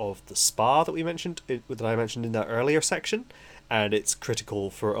case of the spa that I mentioned in that earlier section, and it's critical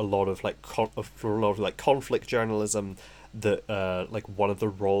for a lot of conflict journalism. That like one of the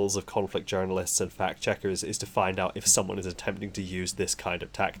roles of conflict journalists and fact checkers is to find out if someone is attempting to use this kind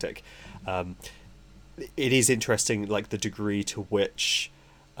of tactic. It is interesting, like the degree to which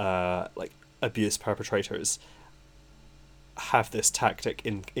like abuse perpetrators have this tactic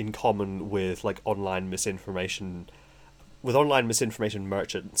in common with like online misinformation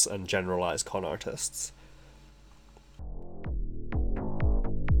merchants and generalized con artists.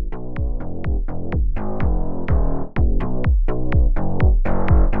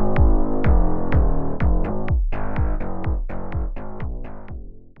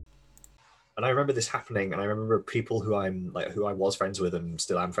 And I remember this happening, and I remember people who I was friends with and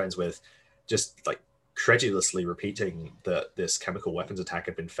still am friends with, just like credulously repeating that this chemical weapons attack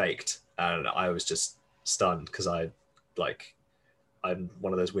had been faked, and I was just stunned because I'm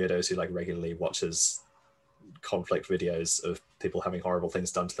one of those weirdos who like regularly watches conflict videos of people having horrible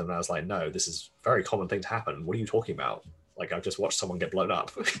things done to them, and I was like, no, this is a very common thing to happen. What are you talking about? Like, I've just watched someone get blown up.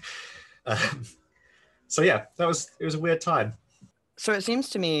 So yeah, it was a weird time. So it seems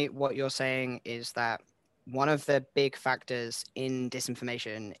to me what you're saying is that one of the big factors in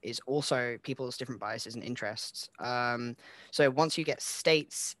disinformation is also people's different biases and interests. So once you get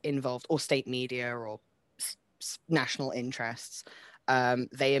states involved, or state media, or national interests,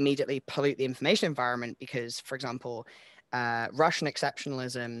 they immediately pollute the information environment because, for example, Russian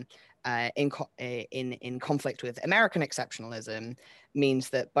exceptionalism in conflict with American exceptionalism means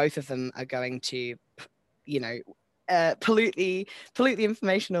that both of them are going to, pollute the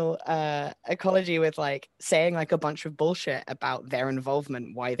informational ecology with like saying like a bunch of bullshit about their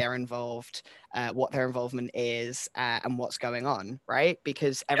involvement, why they're involved, what their involvement is, and what's going on, right?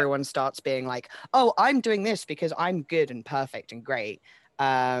 Because everyone starts being like, oh, I'm doing this because I'm good and perfect and great,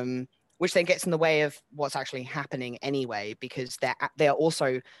 which then gets in the way of what's actually happening anyway, because they're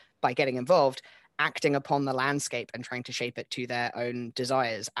also, by getting involved, acting upon the landscape and trying to shape it to their own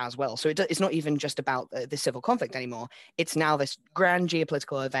desires as well. So it's not even just about the civil conflict anymore. It's now this grand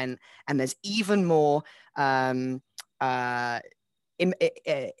geopolitical event, and there's even more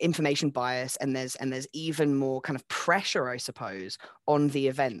information bias, and there's even more kind of pressure, I suppose, on the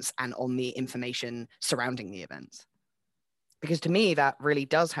events and on the information surrounding the events. Because to me, that really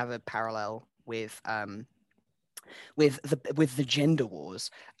does have a parallel with with the gender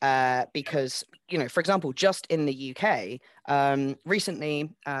wars, because, you know, for example, just in the UK, recently,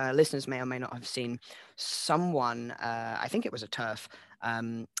 listeners may or may not have seen someone, I think it was a TERF,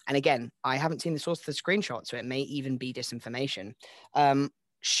 and again, I haven't seen the source of the screenshot, so it may even be disinformation,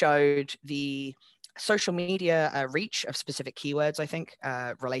 showed the social media reach of specific keywords, I think,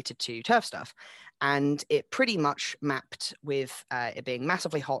 related to TERF stuff. And it pretty much mapped with it being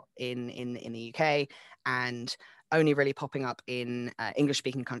massively hot in the UK and only really popping up in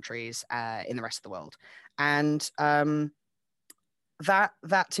English-speaking countries in the rest of the world. And that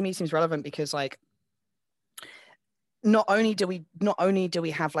to me seems relevant because, like, not only do we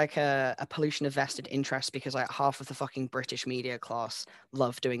have like a pollution of vested interest because like half of the fucking British media class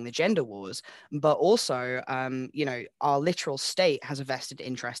love doing the gender wars, but also you know, our literal state has a vested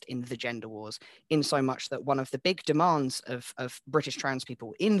interest in the gender wars, in so much that one of the big demands of British trans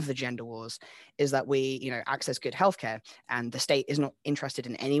people in the gender wars is that we, you know, access good healthcare, and the state is not interested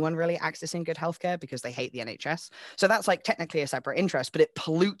in anyone really accessing good healthcare because they hate the NHS. So that's like technically a separate interest, but it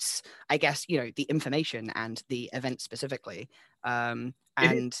pollutes, I guess, you know, the information and the events specifically. And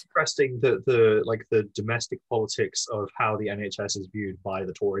it's interesting that the domestic politics of how the NHS is viewed by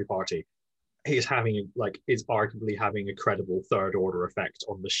the Tory party is arguably having a credible third order effect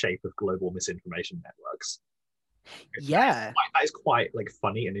on the shape of global misinformation networks. Yeah, that is quite like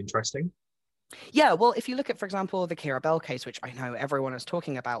funny and interesting. Yeah, well, if you look at, for example, the Kira Bell case, which I know everyone is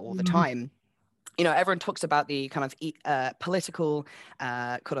talking about all the time, you know, everyone talks about the kind of political,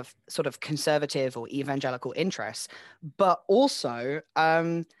 kind of sort of conservative or evangelical interests, but also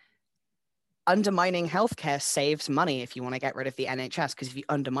undermining healthcare saves money if you want to get rid of the NHS, because if you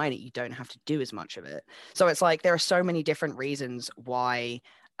undermine it, you don't have to do as much of it. So it's like there are so many different reasons why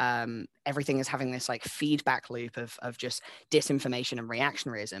everything is having this like feedback loop of just disinformation and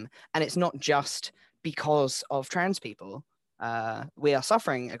reactionaryism. And it's not just because of trans people. We are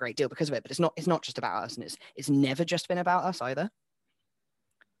suffering a great deal because of it, but it's not just about us, and it's never just been about us either.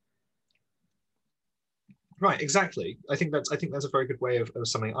 Right, exactly. I think that's a very good way of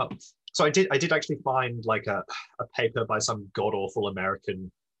summing it up. So I did actually find like a paper by some god awful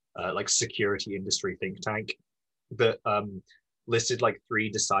American like security industry think tank that listed like 3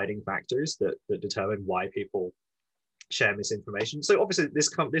 deciding factors that determine why people share misinformation. So obviously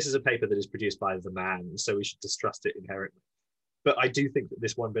this is a paper that is produced by the man, so we should distrust it inherently. But I do think that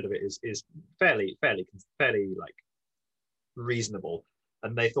this one bit of it is fairly like reasonable.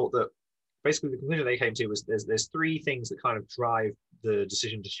 And they thought that basically the conclusion they came to was there's 3 things that kind of drive the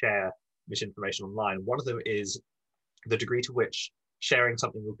decision to share misinformation online. One of them is the degree to which sharing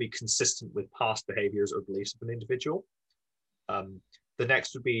something will be consistent with past behaviors or beliefs of an individual. The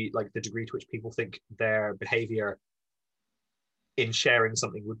next would be like the degree to which people think their behavior in sharing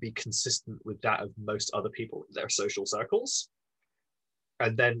something would be consistent with that of most other people in their social circles.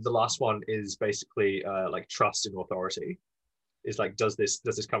 And then the last one is basically like trust in authority. Is like, does this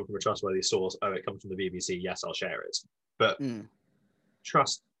come from a trustworthy source? Oh, it comes from the BBC. Yes, I'll share it. But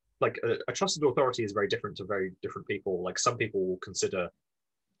trust, like a trusted authority, is very different to very different people. Like some people will consider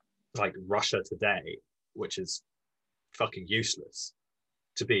like Russia Today, which is fucking useless,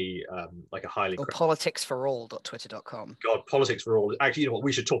 to be like a highly or politicsforall.twitter.com. God, Politics for All. Actually, you know what?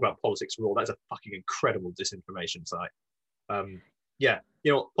 We should talk about Politics for All. That's a fucking incredible disinformation site. Yeah,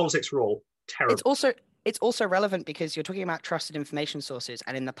 you know, Politics for All, terrible. It's also relevant because you're talking about trusted information sources,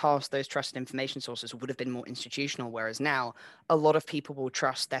 and in the past, those trusted information sources would have been more institutional, whereas now a lot of people will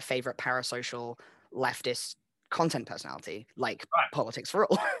trust their favorite parasocial leftist content personality, like Politics for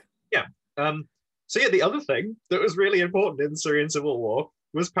All. Yeah. So yeah, the other thing that was really important in the Syrian civil war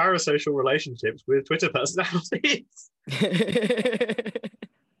was parasocial relationships with Twitter personalities.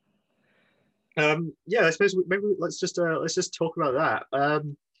 Yeah, I suppose maybe let's just talk about that.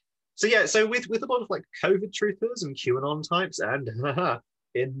 So yeah, so with a lot of like COVID truthers and QAnon types, and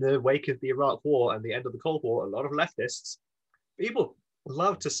in the wake of the Iraq War and the end of the Cold War, a lot of leftists, people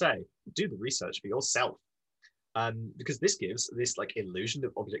love to say, do the research for yourself, because this gives this like illusion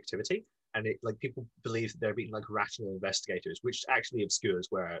of objectivity, and it like people believe that they're being like rational investigators, which actually obscures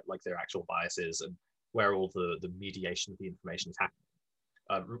where like their actual biases and where all the mediation of the information is happening.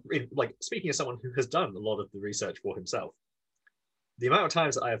 Like speaking as someone who has done a lot of the research for himself, the amount of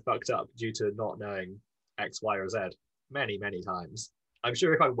times that I have fucked up due to not knowing X, Y, or Z, many, many times. I'm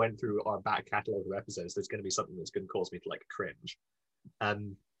sure if I went through our back catalogue of episodes, there's going to be something that's going to cause me to like cringe.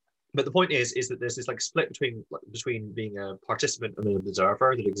 But the point is that there's this like split between being a participant and an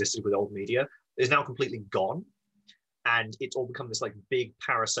observer that existed with old media is now completely gone, and it's all become this like big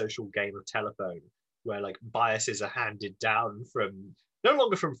parasocial game of telephone where like biases are handed down from no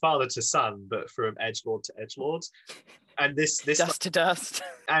longer from father to son, but from edgelord to edgelord. And this dust to dust.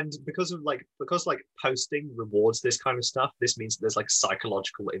 And because posting rewards this kind of stuff, this means there's like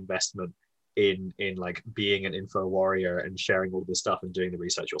psychological investment in like being an info warrior and sharing all this stuff and doing the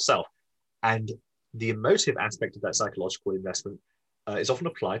research yourself. And the emotive aspect of that psychological investment is often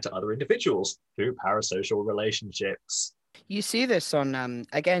applied to other individuals through parasocial relationships. You see this on,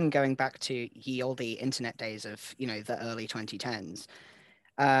 again, going back to ye olde internet days of, the early 2010s.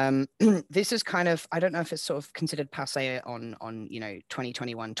 This is kind of, I don't know if it's sort of considered passé on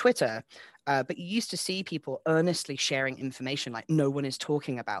 2021 Twitter, but you used to see people earnestly sharing information like no one is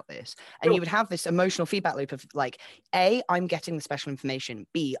talking about this. And you would have this emotional feedback loop of like, A, I'm getting the special information.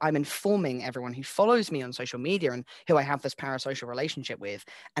 B, I'm informing everyone who follows me on social media and who I have this parasocial relationship with.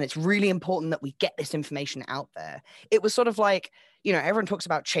 And it's really important that we get this information out there. It was sort of like, everyone talks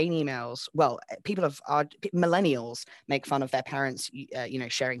about chain emails. Well, millennials make fun of their parents,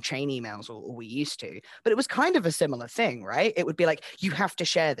 sharing chain emails, or we used to. But it was kind of a similar thing, right? It would be like, you have to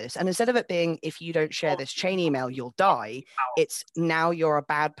share this. And instead of it being, if you don't share this chain email, you'll die, it's now you're a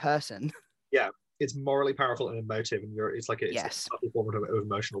bad person. Yeah, it's morally powerful and emotive, and it's like a form of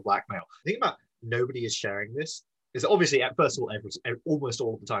emotional blackmail. The thing about nobody is sharing this is obviously, at first of all, almost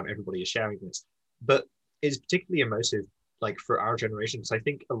all of the time, everybody is sharing this. But it's particularly emotive like for our generation, because I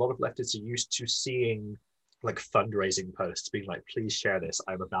think a lot of leftists are used to seeing like fundraising posts being like, please share this,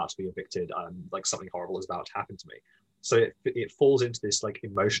 I'm about to be evicted, like something horrible is about to happen to me. So it falls into this like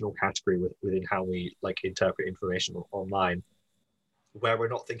emotional category within how we like interpret information online, where we're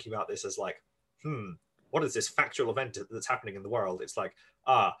not thinking about this as like, what is this factual event that's happening in the world? It's like,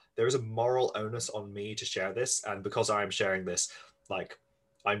 there is a moral onus on me to share this, and because I am sharing this, like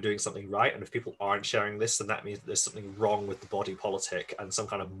I'm doing something right, and if people aren't sharing this, then that means that there's something wrong with the body politic and some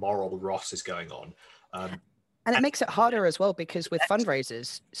kind of moral rot is going on. And it makes it harder as well, because with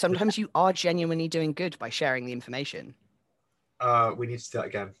fundraisers, sometimes you are genuinely doing good by sharing the information. We need to do that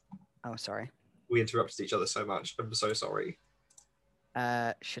again. Oh, sorry. We interrupted each other so much. I'm so sorry.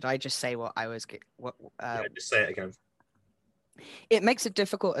 Should I just say what I was... Yeah, just say it again. It makes it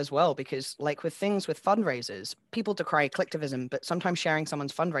difficult as well, because like with things with fundraisers, people decry collectivism, but sometimes sharing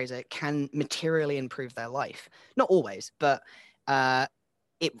someone's fundraiser can materially improve their life. Not always, but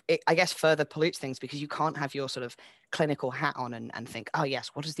it I guess further pollutes things, because you can't have your sort of clinical hat on and think, oh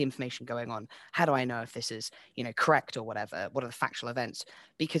yes, what is the information going on? How do I know if this is, correct or whatever? What are the factual events?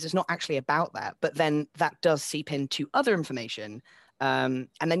 Because it's not actually about that. But then that does seep into other information. And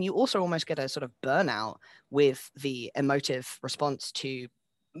then you also almost get a sort of burnout with the emotive response to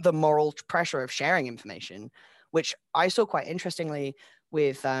the moral pressure of sharing information, which I saw quite interestingly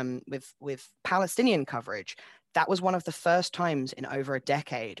with Palestinian coverage. That was one of the first times in over a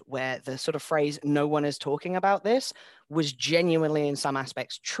decade where the sort of phrase, no one is talking about this, was genuinely in some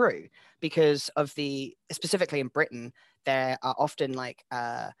aspects true, because of specifically in Britain, there are often like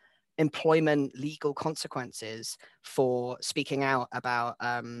employment legal consequences for speaking out about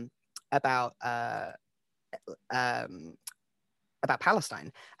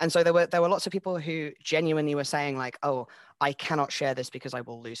Palestine. And so there were lots of people who genuinely were saying like, oh, I cannot share this because I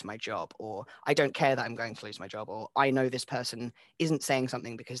will lose my job, or I don't care that I'm going to lose my job, or I know this person isn't saying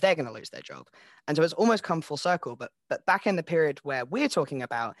something because they're going to lose their job. And so it's almost come full circle. But back in the period where we're talking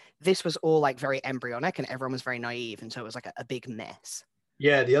about, this was all like very embryonic and everyone was very naive. And so it was like a big mess.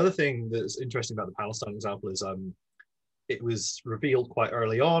 Yeah, the other thing that's interesting about the Palestine example is it was revealed quite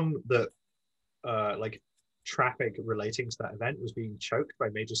early on that like traffic relating to that event was being choked by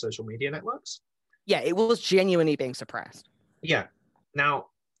major social media networks. Yeah, it was genuinely being suppressed. Yeah. Now,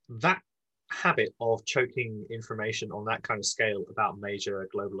 that habit of choking information on that kind of scale about major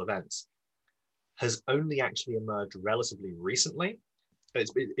global events has only actually emerged relatively recently.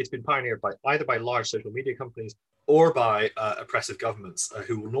 It's been pioneered either by large social media companies or by oppressive governments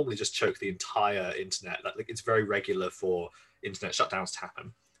who will normally just choke the entire internet. Like, it's very regular for internet shutdowns to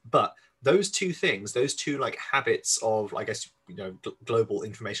happen. But those two things, those two like habits of, I guess, global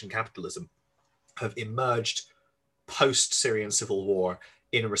information capitalism, have emerged post-Syrian civil war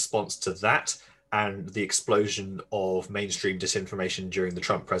in response to that and the explosion of mainstream disinformation during the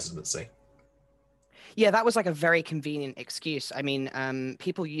Trump presidency. Yeah, that was like a very convenient excuse. I mean,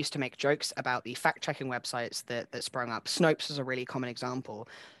 people used to make jokes about the fact-checking websites that sprung up. Snopes was a really common example.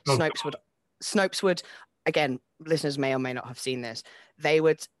 Snopes would, again, listeners may or may not have seen this, they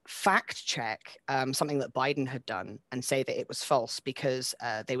would fact-check something that Biden had done and say that it was false, because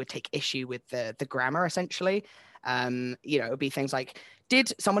they would take issue with the grammar, essentially. It would be things like,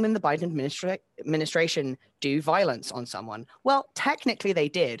 did someone in the Biden administration do violence on someone? Well, technically they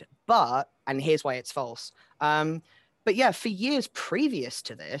did, but, and here's why it's false. But yeah, for years previous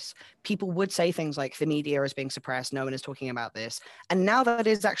to this, people would say things like the media is being suppressed, no one is talking about this. And now that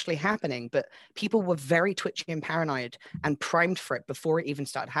is actually happening, but people were very twitchy and paranoid and primed for it before it even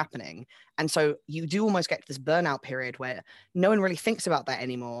started happening. And so you do almost get to this burnout period where no one really thinks about that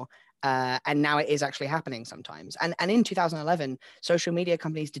anymore. And now it is actually happening sometimes. And in 2011, social media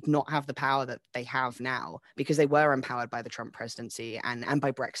companies did not have the power that they have now because they were empowered by the Trump presidency and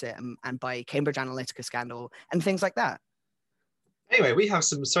by Brexit and by Cambridge Analytica scandal and things like that. Anyway, we have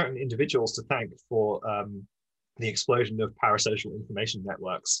some certain individuals to thank for the explosion of parasocial information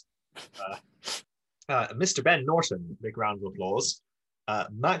networks. Mr. Ben Norton, big round of applause.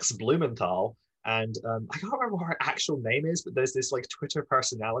 Max Blumenthal, and I can't remember what her actual name is, but there's this like Twitter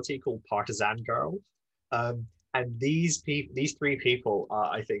personality called Partisan Girl. And these three people are,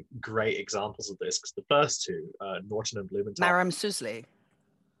 I think, great examples of this, because the first two, Norton and Blumenthal. Maram Susli.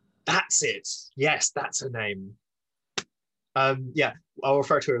 That's it. Yes, that's her name. Yeah, I'll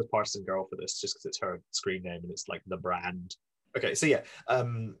refer to her as Partisan Girl for this, just because it's her screen name and it's like the brand. Okay, so yeah,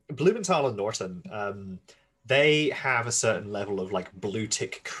 Blumenthal and Norton, they have a certain level of like blue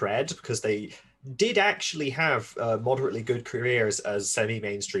tick cred because they did actually have moderately good careers as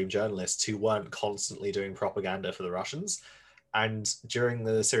semi-mainstream journalists who weren't constantly doing propaganda for the Russians. And during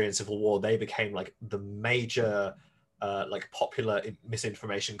the Syrian civil war, they became like the major like popular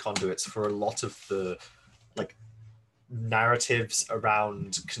misinformation conduits for a lot of the like narratives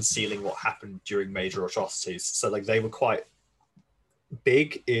around concealing what happened during major atrocities. So like they were quite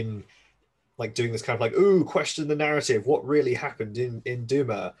big in like doing this kind of like, ooh, question the narrative, what really happened in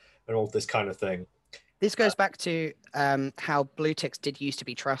Duma and all this kind of thing. This goes back to how blue ticks did used to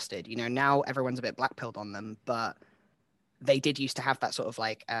be trusted. You know, now everyone's a bit black-pilled on them, but they did used to have that sort of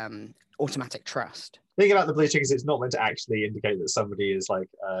like automatic trust. The thing about the blue tick is it's not meant to actually indicate that somebody is like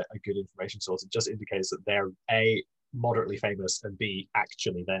a good information source. It just indicates that they're A, moderately famous, and B,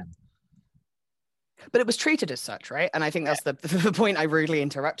 actually them. But it was treated as such, right? And I think that's the point I rudely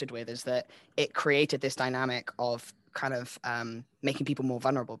interrupted with, is that it created this dynamic of kind of making people more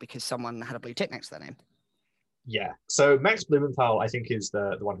vulnerable because someone had a blue tick next to their name. Yeah. So Max Blumenthal, I think, is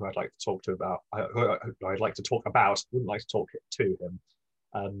the one who I'd like to talk to about. Who I'd like to talk about. Wouldn't like to talk to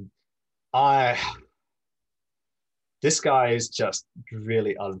him. This guy is just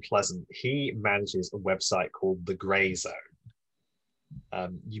really unpleasant. He manages a website called The Grey Zone.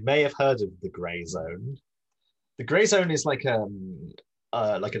 You may have heard of The Grey Zone. The Grey Zone is like an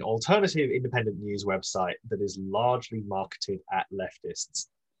alternative independent news website that is largely marketed at leftists,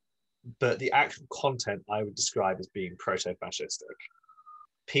 but the actual content I would describe as being proto-fascistic.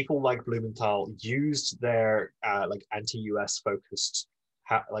 People like Blumenthal used their like anti-US focused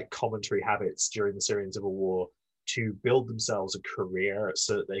like commentary habits during the Syrian civil war to build themselves a career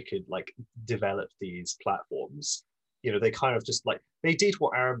so that they could like develop these platforms. You know, they kind of just like, they did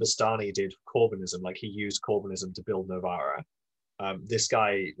what Aram Bastani did for Corbynism. Like he used Corbynism to build Novara. This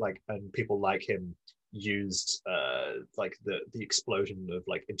guy, like, and people like him used like the explosion of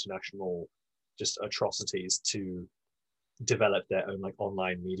like international just atrocities to develop their own like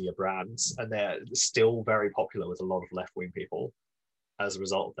online media brands. And they're still very popular with a lot of left-wing people as a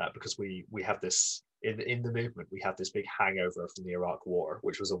result of that, because we have this, in the movement, we have this big hangover from the Iraq War,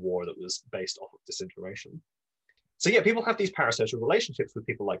 which was a war that was based off of disinformation. So yeah, people have these parasocial relationships with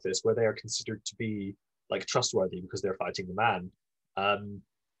people like this where they are considered to be like trustworthy because they're fighting the man.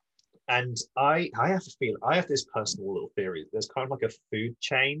 And I have this personal little theory. There's kind of like a food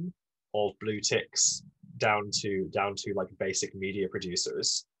chain of blue ticks down to like basic media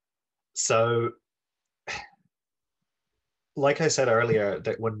producers. So like I said earlier,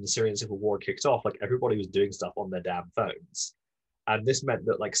 that when the Syrian civil war kicked off, like everybody was doing stuff on their damn phones. And this meant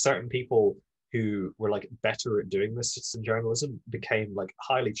that like certain people who were like better at doing this citizen journalism became like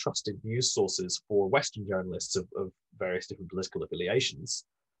highly trusted news sources for Western journalists of various different political affiliations.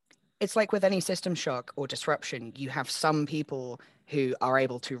 It's like with any system shock or disruption, you have some people who are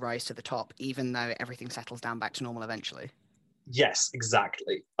able to rise to the top, even though everything settles down back to normal eventually. Yes,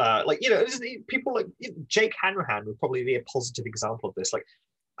 exactly. Like, you know, people like Jake Hanrahan would probably be a positive example of this. Like,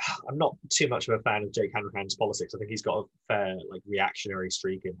 I'm not too much of a fan of Jake Hanrahan's politics. I think he's got a fair like reactionary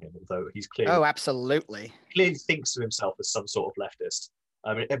streak in him, although he's clearly absolutely thinks of himself as some sort of leftist.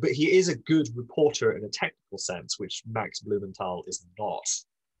 But he is a good reporter in a technical sense, which Max Blumenthal is not.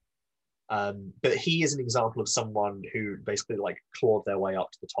 But he is an example of someone who basically like clawed their way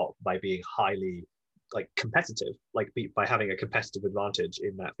up to the top by being highly like competitive, like by having a competitive advantage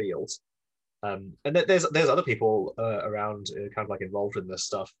in that field. And there's other people around kind of like involved in this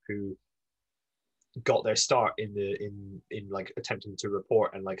stuff who got their start in like attempting to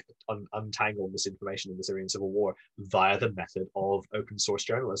report and like untangle misinformation in the Syrian civil war via the method of open source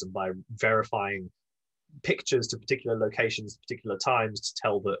journalism, by verifying pictures to particular locations, particular times, to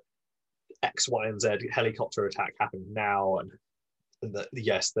tell that X, Y, and Z helicopter attack happened now, and that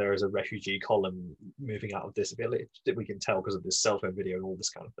yes, there is a refugee column moving out of this village that we can tell because of this cell phone video and all this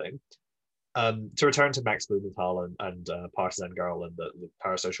kind of thing. To return to Max Blumenthal and Partisan Girl and the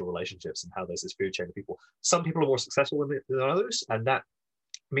parasocial relationships and how there's this food chain of people. Some people are more successful than others, and that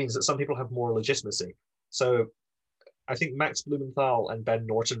means that some people have more legitimacy. So I think Max Blumenthal and Ben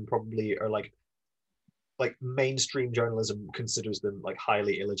Norton probably are like mainstream journalism considers them like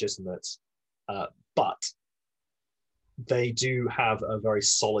highly illegitimate, but they do have a very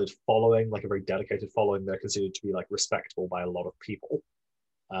solid following, like a very dedicated following. They're considered to be like respectable by a lot of people.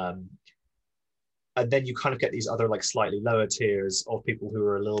 And then you kind of get these other like slightly lower tiers of people who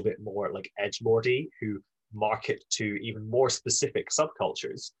are a little bit more like edgelordy, who market to even more specific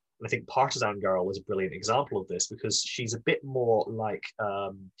subcultures. And I think Partisan Girl is a brilliant example of this, because she's a bit more like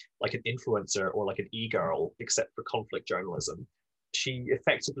an influencer or like an e-girl, except for conflict journalism. She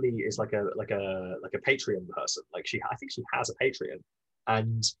effectively is like a Patreon person. Like I think she has a Patreon,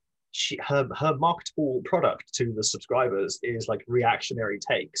 and her marketable product to the subscribers is like reactionary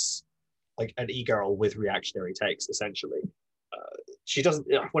takes, like an e-girl with reactionary takes, essentially. She doesn't,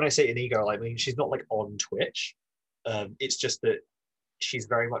 when I say an e-girl, I mean she's not like on Twitch. It's just that she's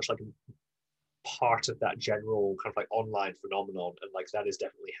very much like part of that general kind of like online phenomenon, and like that is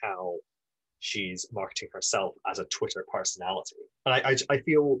definitely how she's marketing herself as a Twitter personality. And I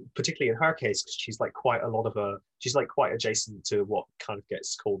feel particularly in her case, because she's like she's like quite adjacent to what kind of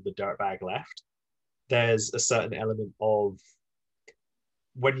gets called the dirtbag left. There's a certain element of,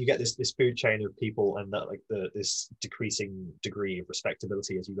 when you get this food chain of people and that like this decreasing degree of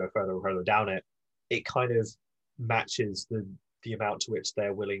respectability as you go further and further down it, it kind of matches the amount to which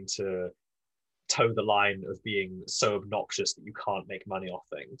they're willing to toe the line of being so obnoxious that you can't make money off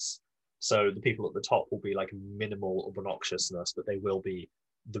things. So the people at the top will be like minimal obnoxiousness, but they will be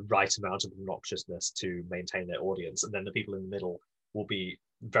the right amount of obnoxiousness to maintain their audience. And then the people in the middle will be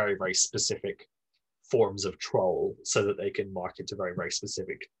very, very specific forms of troll, so that they can market to very, very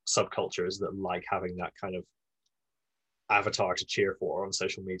specific subcultures that like having that kind of avatar to cheer for on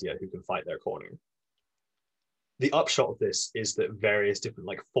social media who can fight their corner. The upshot of this is that various different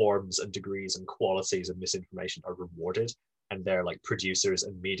like forms and degrees and qualities of misinformation are rewarded, and their like producers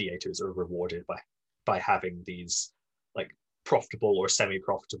and mediators are rewarded by having these like profitable or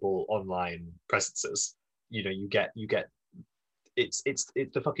semi-profitable online presences. You know, you get it's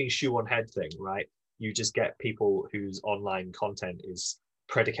the fucking shoe on head thing, right? You just get people whose online content is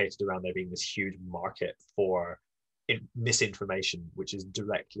predicated around there being this huge market for misinformation, which is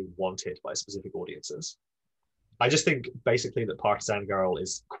directly wanted by specific audiences. I just think basically that Partisan Girl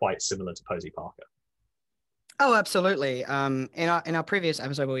is quite similar to Posey Parker. Oh, absolutely. In our previous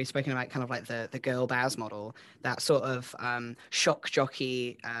episode where we've spoken about kind of like the girl Baz model, that sort of shock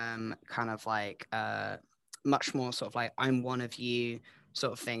jockey kind of like much more sort of like I'm one of you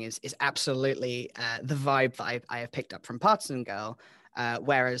sort of thing is absolutely the vibe that I have picked up from Partisan Girl,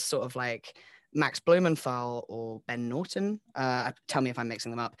 whereas sort of like Max Blumenthal or Ben Norton, tell me if I'm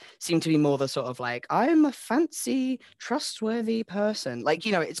mixing them up, seem to be more the sort of like, I'm a fancy, trustworthy person. Like,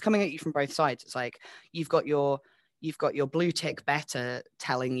 you know, it's coming at you from both sides. It's like you've got your blue tick better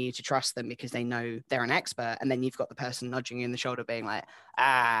telling you to trust them because they know they're an expert, and then you've got the person nudging you in the shoulder being like,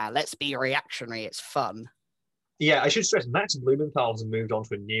 let's be reactionary, it's fun. Yeah, I should stress Max Blumenthal has moved on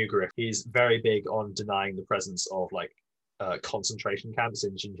to a new grip. He's very big on denying the presence of like concentration camps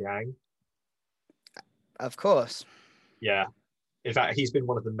in Xinjiang. Of course. Yeah. In fact, he's been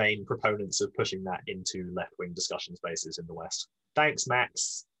one of the main proponents of pushing that into left-wing discussion spaces in the West. Thanks,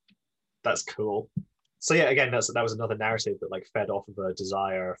 Max. That's cool. So yeah, again, that was another narrative that like fed off of a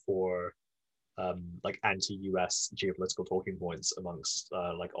desire for like anti-US geopolitical talking points amongst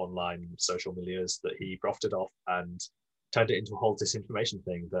like online social milieus that he profited off, and turned it into a whole disinformation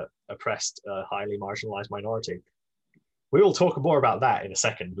thing that oppressed a highly marginalized minority. We will talk more about that in a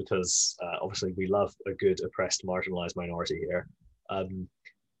second, because obviously we love a good oppressed marginalized minority here.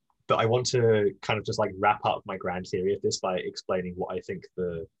 But I want to kind of just like wrap up my grand theory of this by explaining what I think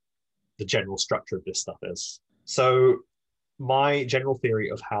the general structure of this stuff is. So my general theory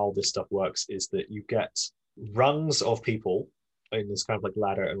of how this stuff works is that you get rungs of people in this kind of like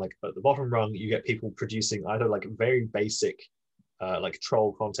ladder, and like at the bottom rung you get people producing either like very basic like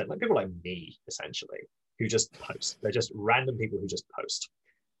troll content, like people like me essentially, who just post. They're just random people who just post.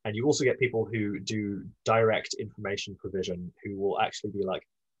 And you also get people who do direct information provision, who will actually be like,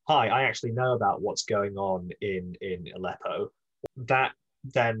 hi, I actually know about what's going on in Aleppo. That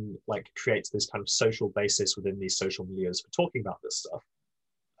then like creates this kind of social basis within these social milieux for talking about this stuff.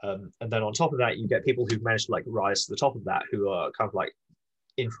 And then on top of that, you get people who've managed to like rise to the top of that, who are kind of like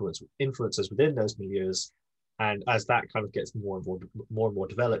influencers within those milieus. And as that kind of gets more and more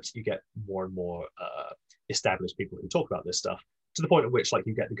developed, you get more and more established people who talk about this stuff, to the point at which like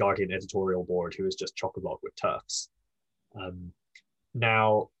you get the Guardian editorial board, who is just chock-a-block with TERFs.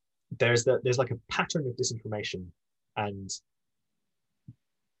 Now, there's like a pattern of disinformation, and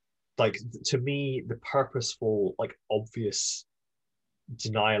like to me, the purposeful, like obvious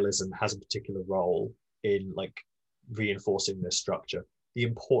denialism has a particular role in like reinforcing this structure. The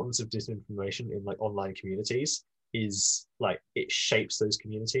importance of disinformation in like online communities is like it shapes those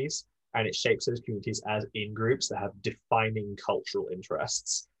communities, and it shapes those communities as in groups that have defining cultural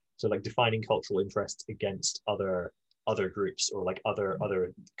interests. So like defining cultural interests against other groups, or like other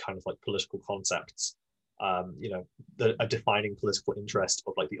kind of like political concepts. A defining political interest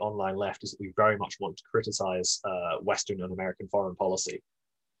of like the online left is that we very much want to criticize Western and American foreign policy.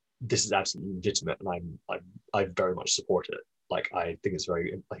 This is absolutely legitimate, and I very much support it. Like I think it's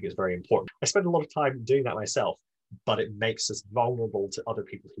very important. I spend a lot of time doing that myself, but it makes us vulnerable to other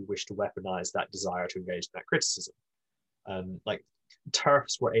people who wish to weaponize that desire to engage in that criticism. Like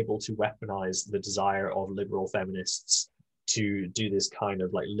TERFs were able to weaponize the desire of liberal feminists to do this kind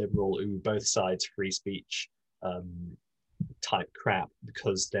of like liberal, both sides free speech type crap,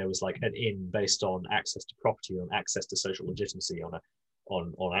 because there was like an in based on access to property, on access to social legitimacy,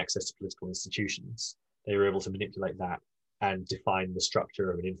 on access to political institutions. They were able to manipulate that and define the structure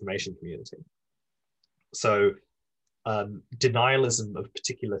of an information community. So denialism of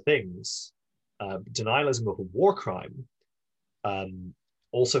particular things, denialism of a war crime,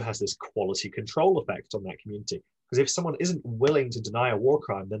 also has this quality control effect on that community. Because if someone isn't willing to deny a war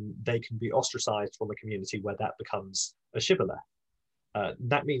crime, then they can be ostracized from a community where that becomes a shibboleth.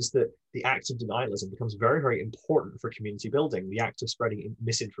 That means that the act of denialism becomes very, very important for community building. The act of spreading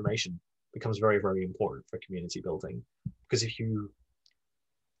misinformation becomes very, very important for community building. Because if you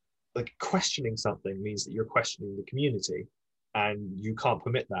like questioning something means that you're questioning the community, and you can't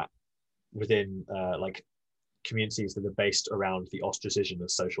permit that within like communities that are based around the ostracism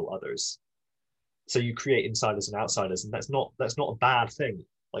of social others. So you create insiders and outsiders, and that's not a bad thing.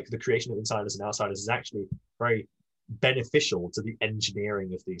 Like the creation of insiders and outsiders is actually very beneficial to the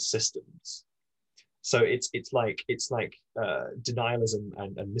engineering of these systems. So it's like denialism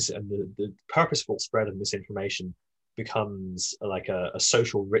and the purposeful spread of misinformation becomes like a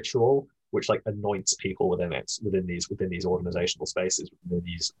social ritual which like anoints people within these organizational spaces,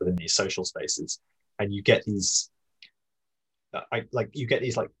 within these social spaces, and you get these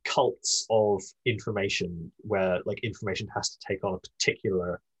like cults of information where like information has to take on a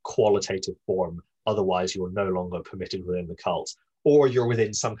particular qualitative form, otherwise you're no longer permitted within the cult, or you're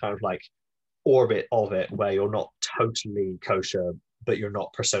within some kind of like orbit of it where you're not totally kosher, but you're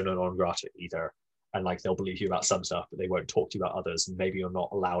not persona non grata either, and like they'll believe you about some stuff but they won't talk to you about others, and maybe you're not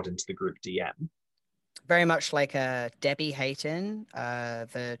allowed into the group DM. Very much like Debbie Hayton,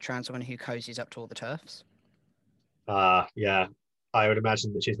 the trans woman who cozies up to all the TERFs. Yeah, I would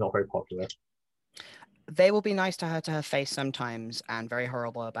imagine that she's not very popular. They will be nice to her face sometimes, and very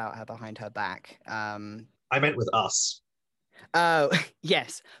horrible about her behind her back. I meant with us. Oh,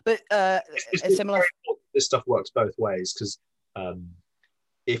 yes, but a similar. This stuff works both ways, because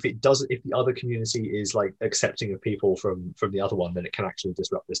if the other community is like accepting of people from the other one, then it can actually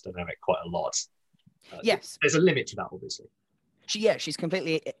disrupt this dynamic quite a lot. Yes, there's a limit to that, obviously. She's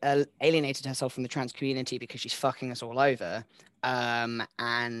completely alienated herself from the trans community because she's fucking us all over,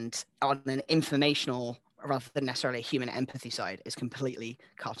 and on an informational rather than necessarily a human empathy side is completely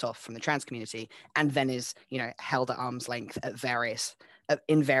cut off from the trans community, and then is held at arm's length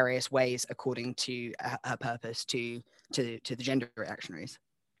in various ways according to her purpose to the gender reactionaries.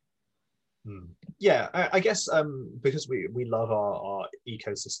 Yeah, I guess because we love our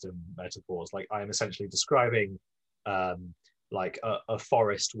ecosystem metaphors, like I'm essentially describing like a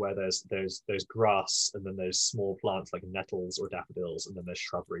forest where there's grass, and then there's small plants like nettles or daffodils, and then there's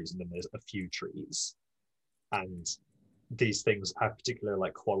shrubberies, and then there's a few trees, and these things have particular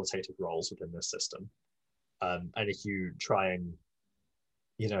like qualitative roles within this system. And if you try and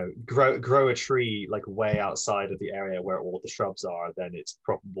grow a tree like way outside of the area where all the shrubs are, then it's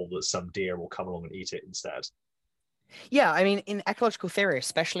probable that some deer will come along and eat it instead. Yeah, I mean, in ecological theory,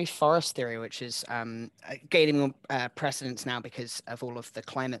 especially forest theory, which is gaining more precedence now because of all of the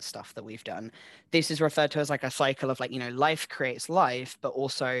climate stuff that we've done, this is referred to as like a cycle of like, life creates life, but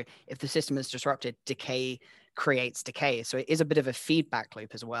also if the system is disrupted, decay creates decay. So it is a bit of a feedback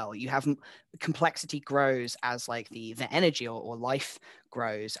loop as well. You have complexity grows as like the energy or life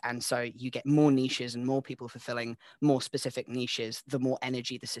grows. And so you get more niches and more people fulfilling more specific niches, the more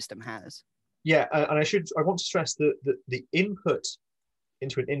energy the system has. Yeah, and I want to stress that the input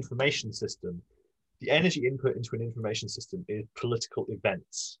into an information system, the energy input into an information system is political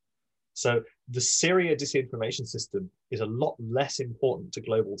events. So the Syria disinformation system is a lot less important to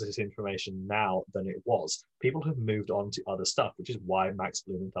global disinformation now than it was. People have moved on to other stuff, which is why Max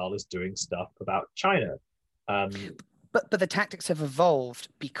Blumenthal is doing stuff about China. But the tactics have evolved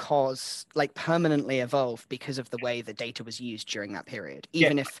because, like, permanently evolved because of the way the data was used during that period,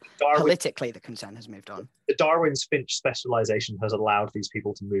 even if politically the concern has moved on. The Darwin's Finch specialization has allowed these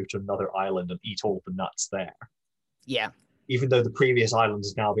people to move to another island and eat all the nuts there. Yeah. Even though the previous island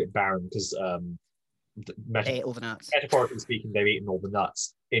is now a bit barren because they ate all the nuts. Metaphorically speaking, they've eaten all the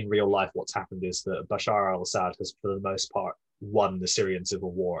nuts. In real life, what's happened is that Bashar al-Assad has, for the most part, won the Syrian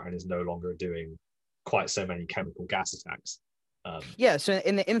civil war and is no longer doing quite so many chemical gas attacks. Yeah, so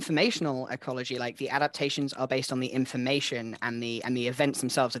in the informational ecology, like the adaptations are based on the information, and the events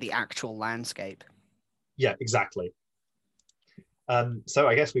themselves are the actual landscape. Yeah, exactly. So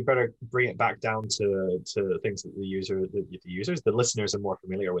I guess we better bring it back down to things that the listeners are more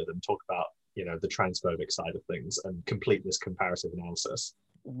familiar with, and talk about, you know, the transphobic side of things and complete this comparative analysis.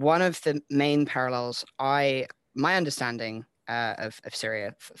 One of the main parallels my understanding of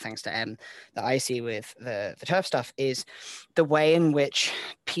Syria, thanks to M, that I see with the turf stuff is the way in which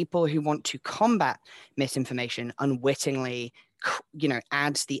people who want to combat misinformation unwittingly, you know,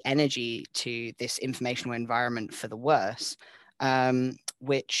 adds the energy to this informational environment for the worse,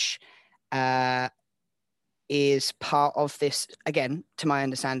 which is part of this, again, to my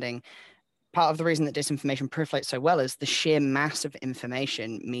understanding, part of the reason that disinformation proliferates so well is the sheer mass of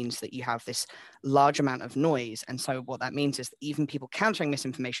information means that you have this large amount of noise. And so what that means is that even people countering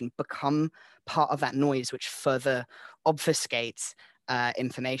misinformation become part of that noise, which further obfuscates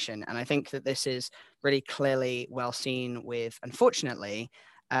information. And I think that this is really clearly well seen with, unfortunately,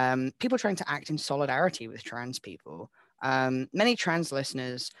 people trying to act in solidarity with trans people. Many trans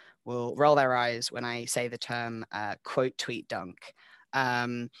listeners will roll their eyes when I say the term quote tweet dunk.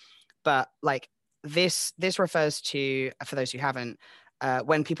 But like this refers to, for those who haven't,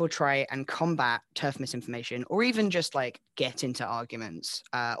 when people try and combat turf misinformation, or even just like get into arguments,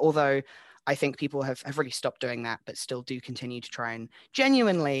 although I think people have really stopped doing that, but still do continue to try and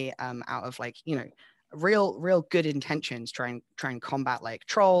genuinely, out of like, you know, real good intentions, try and combat like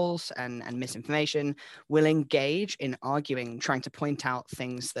trolls and misinformation, will engage in arguing, trying to point out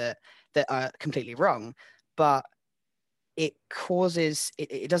things that are completely wrong. But it causes,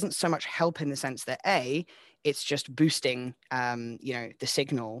 it doesn't so much help in the sense that it's just boosting you know, the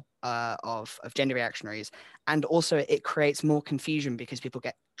signal of gender reactionaries, and also it creates more confusion because people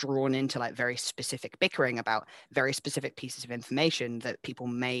get drawn into like very specific bickering about very specific pieces of information that people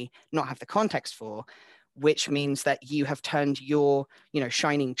may not have the context for, which means that you have turned your, you know,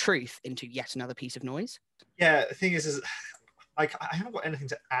 shining truth into yet another piece of noise. Yeah, the thing is I haven't got anything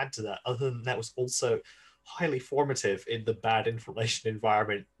to add to that other than that was also highly formative in the bad information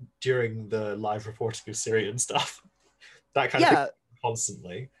environment during the live reporting of Syrian stuff. That kind of thing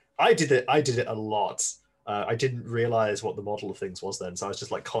constantly. I did it a lot. I didn't realize what the model of things was then, so I was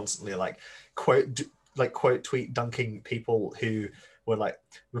just like constantly like quote tweet dunking people who were like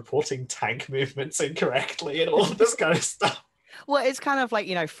reporting tank movements incorrectly and all of this kind of stuff. Well, it's kind of like,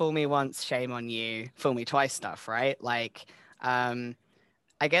 you know, fool me once, shame on you, fool me twice stuff, right? Like,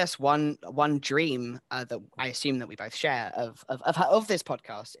 I guess one dream that I assume that we both share of this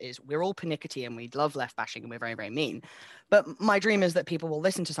podcast is we're all pernickety and we love left bashing and we're very, very mean. But my dream is that people will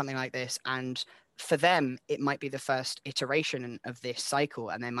listen to something like this, and for them, it might be the first iteration of this cycle,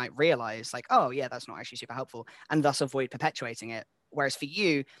 and they might realize like, oh yeah, that's not actually super helpful, and thus avoid perpetuating it. Whereas for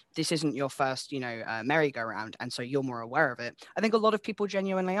you, this isn't your first, you know, merry-go-round, and so you're more aware of it. I think a lot of people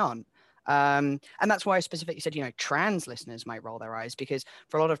genuinely aren't. And that's why I specifically said, you know, trans listeners might roll their eyes, because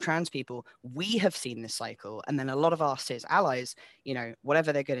for a lot of trans people, we have seen this cycle. And then a lot of our cis allies, you know,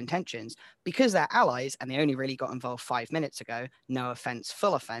 whatever their good intentions, because they're allies and they only really got involved 5 minutes ago, no offense,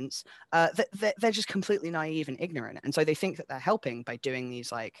 full offense, they're just completely naive and ignorant. And so they think that they're helping by doing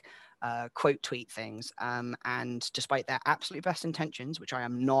these like quote tweet things. And despite their absolute best intentions, which I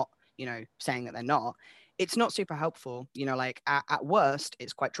am not, you know, saying that they're not, it's not super helpful. You know, like at worst,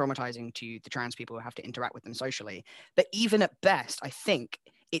 it's quite traumatizing to the trans people who have to interact with them socially. But even at best, I think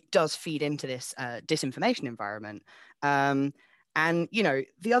it does feed into this disinformation environment. And, you know,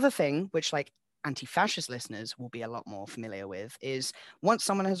 the other thing, which like anti-fascist listeners will be a lot more familiar with is once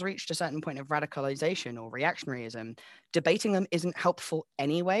someone has reached a certain point of radicalization or reactionaryism, debating them isn't helpful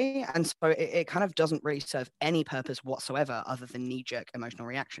anyway. And so it kind of doesn't really serve any purpose whatsoever other than knee-jerk emotional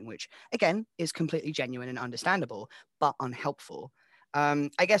reaction, which again is completely genuine and understandable, but unhelpful. I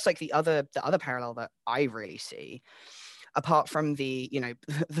guess like the other parallel that I really see, apart from the, you know,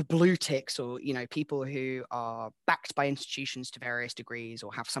 the blue ticks or, you know, people who are backed by institutions to various degrees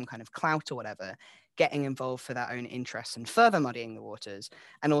or have some kind of clout or whatever, getting involved for their own interests and further muddying the waters.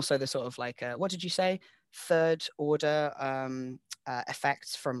 And also the sort of like, what did you say? Third order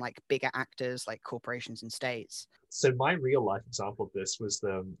effects from like bigger actors like corporations and states. So my real life example of this was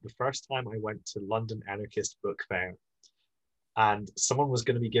the first time I went to London Anarchist Book Fair, and someone was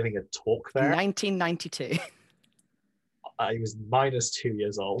going to be giving a talk there. 1992. I was -2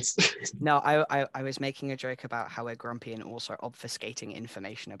 years old. No, I was making a joke about how we're grumpy and also obfuscating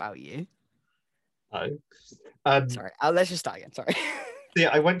information about you. Oh. Sorry, let's just start again. Sorry. Yeah,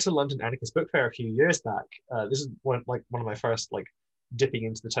 I went to London Anarchist Book Fair a few years back. This is one of my first like dipping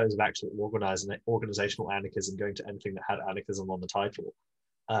into the toes of actual organizational anarchism, going to anything that had anarchism on the title.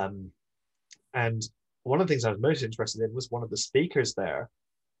 And one of the things I was most interested in was one of the speakers there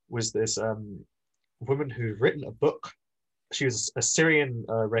was this woman who'd written a book. She was a Syrian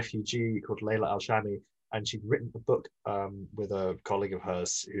refugee called Layla Al-Shami, and she'd written a book with a colleague of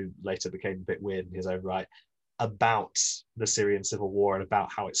hers who later became a bit weird in his own right, about the Syrian civil war and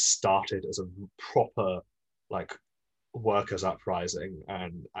about how it started as a proper like workers' uprising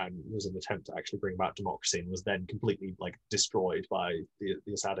and was an attempt to actually bring about democracy, and was then completely like destroyed by the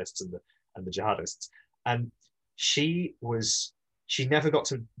Assadists and the jihadists. And she never got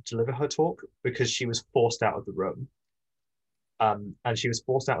to deliver her talk because she was forced out of the room. And she was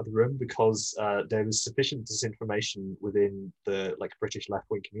forced out of the room because there was sufficient disinformation within the like British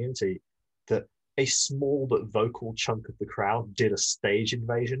left-wing community that a small but vocal chunk of the crowd did a stage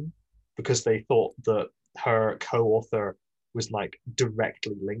invasion because they thought that her co-author was like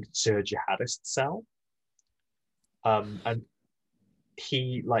directly linked to a jihadist cell. And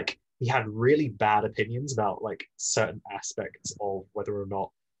he had really bad opinions about like certain aspects of whether or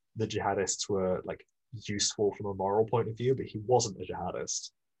not the jihadists were like useful from a moral point of view, but he wasn't a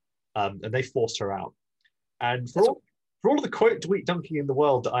jihadist. And they forced her out. And for all of the quote tweet dunking in the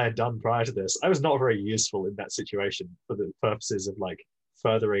world that I had done prior to this, I was not very useful in that situation for the purposes of like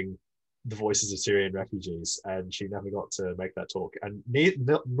furthering the voices of Syrian refugees. And she never got to make that talk. And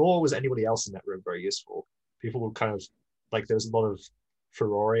nor was anybody else in that room very useful. People were kind of like, there was a lot of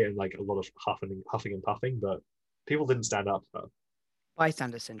furore and like a lot of huffing and puffing, but people didn't stand up for her.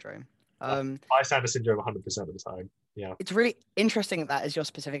 Bystander syndrome. Bystander syndrome 100% of the time. Yeah. It's really interesting that is your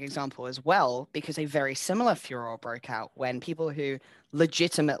specific example as well, because a very similar furor broke out when people who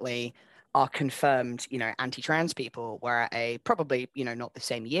legitimately are confirmed, you know, anti-trans people were at a probably, you know, not the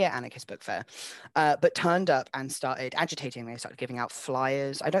same year anarchist book fair, but turned up and started agitating. They started giving out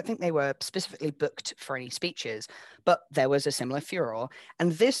flyers. I don't think they were specifically booked for any speeches, but there was a similar furor.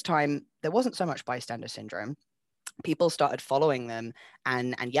 And this time there wasn't so much bystander syndrome. People started following them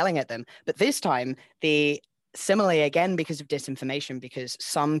and yelling at them. But this time, similarly, again, because of disinformation, because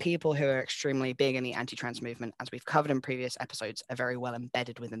some people who are extremely big in the anti-trans movement, as we've covered in previous episodes, are very well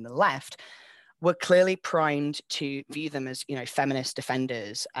embedded within the left, were clearly primed to view them as, you know, feminist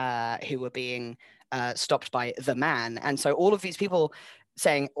defenders who were being stopped by the man. And so all of these people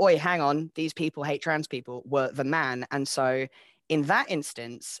saying, oi, hang on, these people hate trans people, were the man. And so in that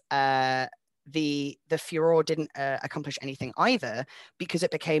instance, the furor didn't accomplish anything either, because it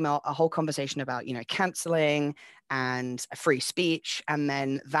became a whole conversation about, you know, cancelling and free speech, and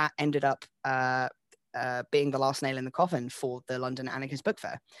then that ended up being the last nail in the coffin for the London Anarchist Book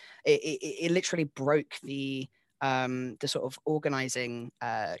Fair. It literally broke the sort of organizing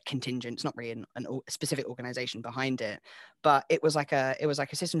contingent. It's not really a specific organization behind it, but it was like a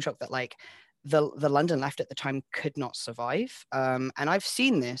system shock that like the London left at the time could not survive. And I've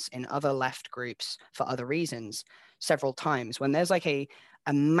seen this in other left groups for other reasons several times, when there's like a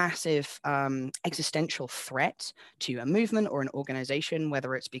massive existential threat to a movement or an organization,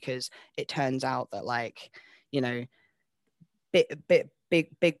 whether it's because it turns out that, like, you know,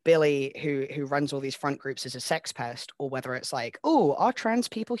 Big Billy, who runs all these front groups, is a sex pest, or whether it's like, oh, are trans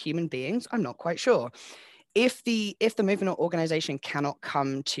people human beings? I'm not quite sure. If the movement or organization cannot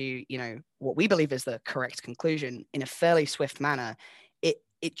come to, you know, what we believe is the correct conclusion in a fairly swift manner,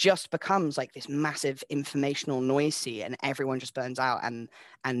 it just becomes like this massive informational noise sea, and everyone just burns out, and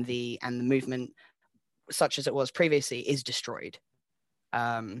the movement, such as it was previously, is destroyed.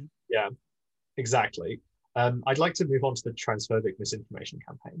 Yeah, exactly. I'd like to move on to the transphobic misinformation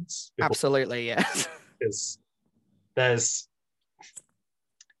campaigns Absolutely, yes. because there's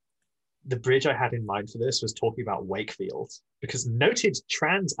the bridge I had in mind for this was talking about Wakefield, because noted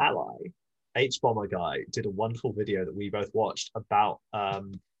trans ally H Bomber guy did a wonderful video that we both watched about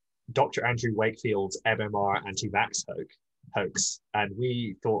Dr. Andrew Wakefield's MMR anti-vax hoax, and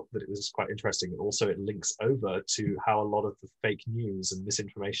we thought that it was quite interesting. And also, it links over to how a lot of the fake news and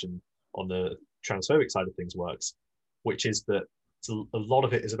misinformation on the transphobic side of things works, which is that a lot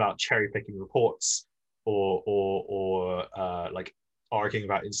of it is about cherry picking reports or like arguing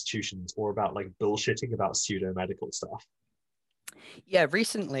about institutions or about like bullshitting about pseudo medical stuff. Yeah,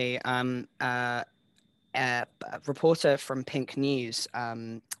 recently, a reporter from Pink News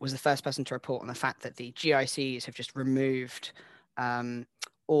was the first person to report on the fact that the GICs have just removed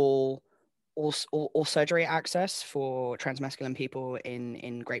all surgery access for transmasculine people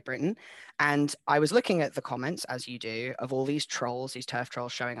in Great Britain. And I was looking at the comments, as you do, of all these trolls, these turf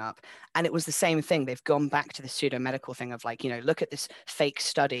trolls showing up. And it was the same thing. They've gone back to the pseudo medical thing of like, look at this fake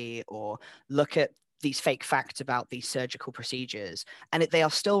study, or look at these fake facts about these surgical procedures, and they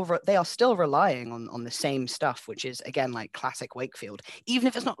are still relying on the same stuff, which is again like classic Wakefield. Even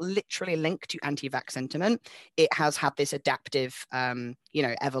if it's not literally linked to anti-vax sentiment, it has had this adaptive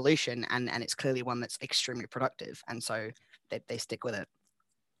evolution, and it's clearly one that's extremely productive, and so they stick with it.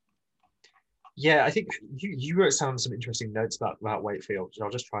 Yeah, I think you wrote some interesting notes about Wakefield, which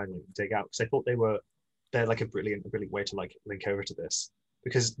I'll just try and like dig out, because I thought they're like a brilliant way to like link over to this,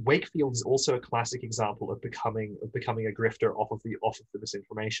 because Wakefield is also a classic example of becoming a grifter off of the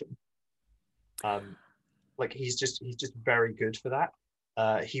misinformation. Like he's just very good for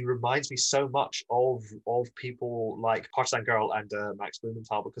that. He reminds me so much of people like Partisan Girl and Max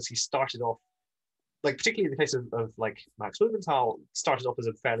Blumenthal, because he started off, like particularly in the case of like Max Blumenthal, started off as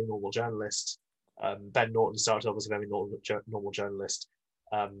a fairly normal journalist. Ben Norton started off as a very normal journalist.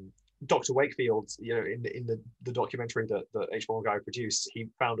 Dr. Wakefield, in the documentary that H. Bomber guy produced, he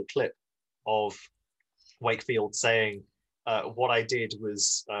found a clip of Wakefield saying, what I did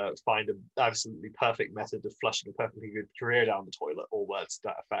was find an absolutely perfect method of flushing a perfectly good career down the toilet, or words to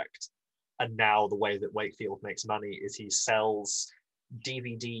that effect. And now the way that Wakefield makes money is he sells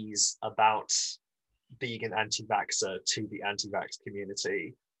DVDs about being an anti-vaxxer to the anti-vax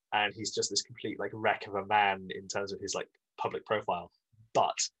community. And he's just this complete like wreck of a man in terms of his like public profile,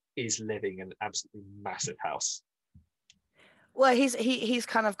 but is living in an absolutely massive house. Well, he's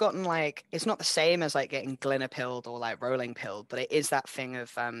kind of gotten like, it's not the same as like getting Glinner pilled or like rolling pilled, but it is that thing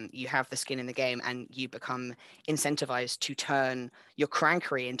of you have the skin in the game and you become incentivized to turn your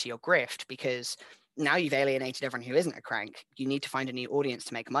crankery into your grift, because now you've alienated everyone who isn't a crank. You need to find a new audience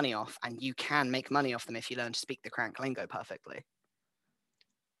to make money off, and you can make money off them if you learn to speak the crank lingo perfectly.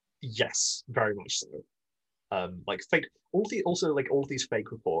 Yes, very much so. Like fake, all these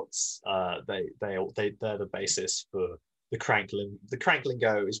fake reports, they're the basis for the crank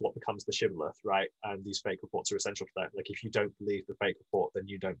lingo is what becomes the shibboleth, right? And these fake reports are essential for that. Like if you don't believe the fake report, then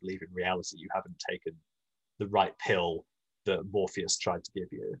you don't believe in reality. You haven't taken the right pill that Morpheus tried to give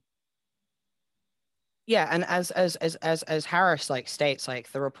you. Yeah, and as Harris like states,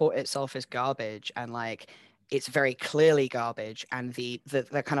 like the report itself is garbage, and like it's very clearly garbage, and the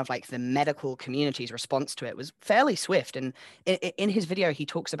kind of like the medical community's response to it was fairly swift. And in his video, he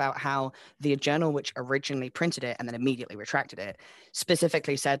talks about how the journal which originally printed it and then immediately retracted it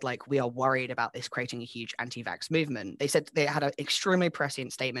specifically said, like, we are worried about this creating a huge anti-vax movement. They said they had an extremely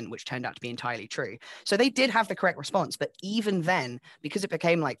prescient statement, which turned out to be entirely true. So they did have the correct response, but even then, because it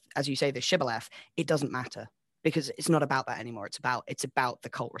became like, as you say, the shibboleth, it doesn't matter, because it's not about that anymore. It's about the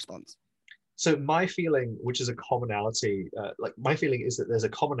cult response. So my feeling, which is a commonality, my feeling is that there's a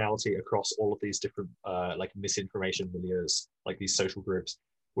commonality across all of these different like misinformation milieus, like these social groups,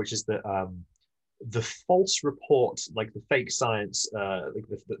 which is that the false report, like the fake science, like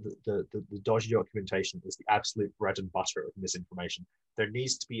the dodgy documentation, is the absolute bread and butter of misinformation. There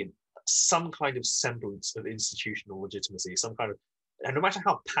needs to be some kind of semblance of institutional legitimacy, some kind of, and no matter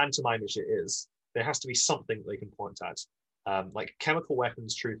how pantomimish it is, there has to be something they can point at. Like chemical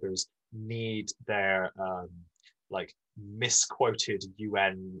weapons truthers need their like misquoted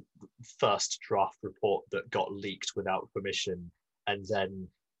UN first draft report that got leaked without permission and then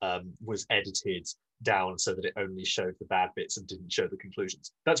was edited down so that it only showed the bad bits and didn't show the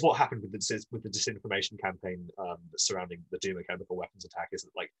conclusions. That's what happened with the disinformation campaign surrounding the Duma chemical weapons attack. Is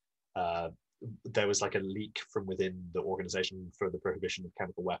that like there was like a leak from within the Organization for the Prohibition of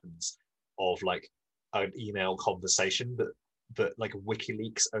Chemical Weapons of like an email conversation that like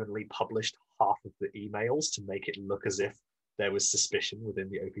WikiLeaks only published half of the emails to make it look as if there was suspicion within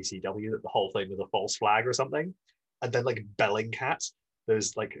the OPCW that the whole thing was a false flag or something. And then like Bellingcat,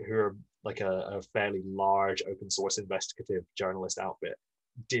 there's like who are like a fairly large open source investigative journalist outfit,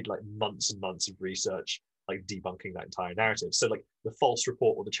 did like months and months of research like debunking that entire narrative. So like the false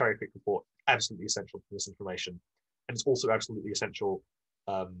report or the cherry pick report, absolutely essential for misinformation. And it's also absolutely essential,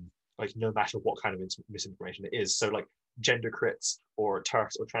 like no matter what kind of misinformation it is. So like gender crits or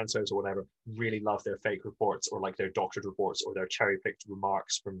TERFs or transphobes or whatever really love their fake reports or like their doctored reports or their cherry picked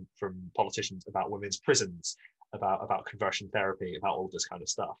remarks from politicians about women's prisons, about conversion therapy, about all this kind of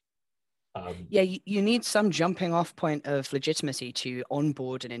stuff. Yeah, you need some jumping off point of legitimacy to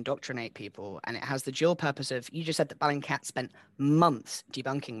onboard and indoctrinate people. And it has the dual purpose of, you just said that Bellingcat spent months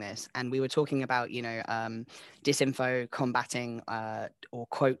debunking this. And we were talking about, disinfo combating or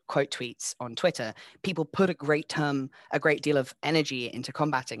quote tweets on Twitter. People put a great deal of energy into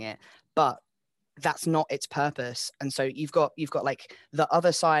combating it, but that's not its purpose. And so you've got like the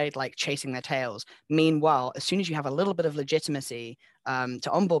other side like chasing their tails. Meanwhile, as soon as you have a little bit of legitimacy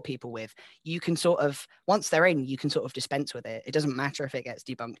to onboard people with, you can sort of, once they're in, you can sort of dispense with it. It doesn't matter if it gets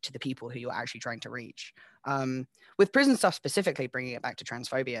debunked to the people who you're actually trying to reach. With prison stuff specifically, bringing it back to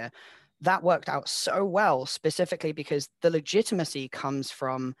transphobia, that worked out so well, specifically because the legitimacy comes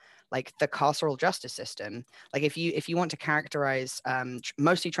from like the carceral justice system. Like if you want to characterize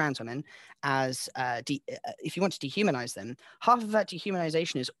mostly trans women as if you want to dehumanize them, half of that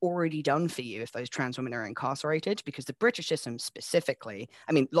dehumanization is already done for you if those trans women are incarcerated, because the British system specifically,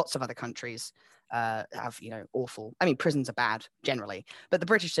 I mean, lots of other countries have, awful, I mean, prisons are bad generally, but the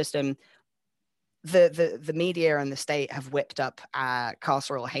British system, the media and the state have whipped up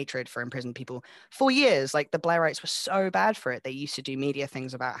carceral hatred for imprisoned people for years. Like the Blairites were so bad for it. They used to do media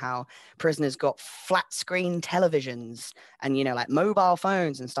things about how prisoners got flat screen televisions and, like mobile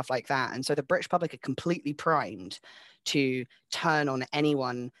phones and stuff like that. And so the British public are completely primed to turn on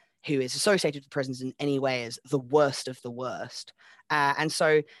anyone who is associated with prisons in any way as the worst of the worst. And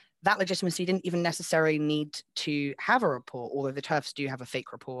so that legitimacy didn't even necessarily need to have a report, although the TERFs do have a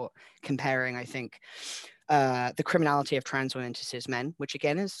fake report comparing, I think, the criminality of trans women to cis men, which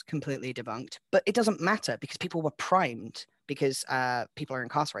again is completely debunked. But it doesn't matter because people were primed because people are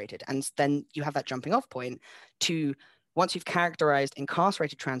incarcerated. And then you have that jumping off point to, once you've characterized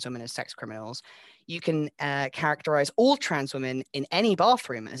incarcerated trans women as sex criminals, you can characterize all trans women in any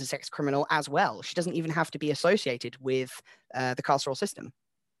bathroom as a sex criminal as well. She doesn't even have to be associated with the carceral system.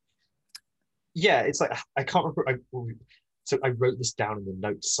 Yeah, it's like I can't remember. So I wrote this down in the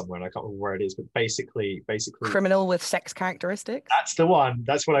notes somewhere, and I can't remember where it is. But basically, criminal with sex characteristics. That's the one.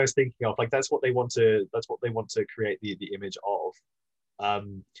 That's what I was thinking of. Like that's what they want to. That's what they want to create the image of.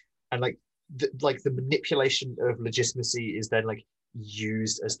 And like the manipulation of legitimacy is then like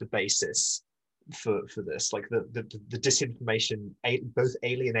used as the basis for this. Like the disinformation both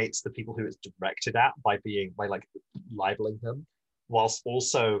alienates the people who it's directed at by like libeling them, whilst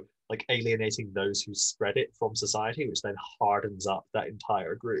also like alienating those who spread it from society, which then hardens up that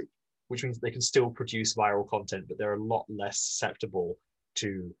entire group, which means they can still produce viral content, but they're a lot less susceptible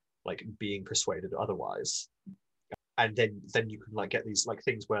to like being persuaded otherwise. And then you can like get these like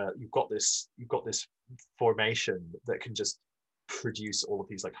things where you've got this formation that can just produce all of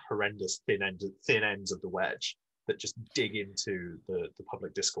these like horrendous thin ends of the wedge that just dig into the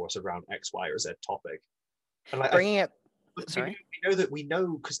public discourse around X, Y, or Z topic. And like bringing it. Sorry? We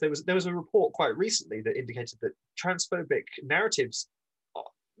know because there was a report quite recently that indicated that transphobic narratives,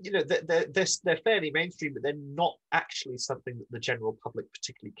 they're fairly mainstream, but they're not actually something that the general public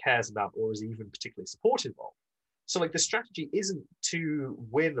particularly cares about or is even particularly supportive of. So like the strategy isn't to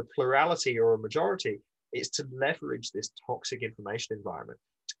win a plurality or a majority, it's to leverage this toxic information environment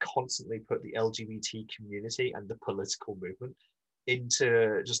to constantly put the LGBT community and the political movement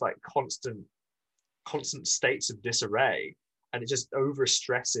into just like constant states of disarray, and it just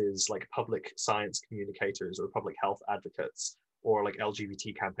overstresses like public science communicators or public health advocates or like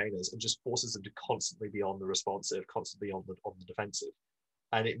LGBT campaigners, and just forces them to constantly be on the responsive, constantly on the defensive.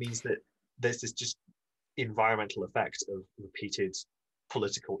 And it means that there's this just environmental effect of repeated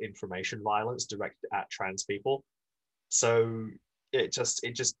political information violence directed at trans people. So it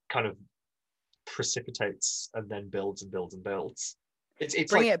just kind of precipitates and then builds and builds and builds. It's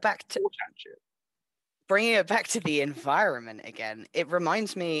bringing like it back to Bringing it back to the environment again, it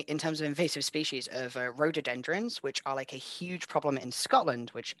reminds me in terms of invasive species of rhododendrons, which are like a huge problem in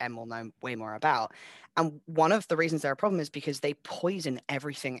Scotland, which Em will know way more about. And one of the reasons they're a problem is because they poison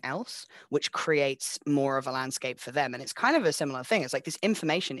everything else, which creates more of a landscape for them. And it's kind of a similar thing. It's like this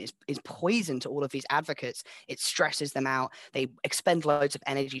information is poison to all of these advocates. It stresses them out. They expend loads of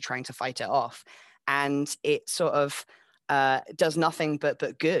energy trying to fight it off. And it sort of does nothing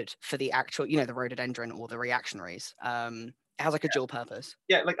but good for the actual, the rhododendron or the reactionaries. It has like a dual purpose.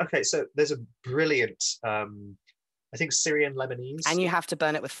 Yeah, like, okay, so there's a brilliant, I think Syrian Lebanese. And you have to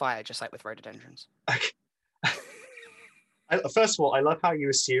burn it with fire, just like with rhododendrons. First of all, I love how you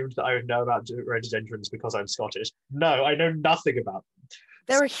assumed that I would know about rhododendrons because I'm Scottish. No, I know nothing about them.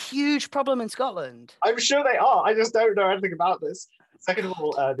 They're a huge problem in Scotland. I'm sure they are. I just don't know anything about this. Second of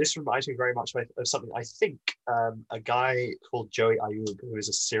all, this reminds me very much of something I think a guy called Joey Ayoub, who is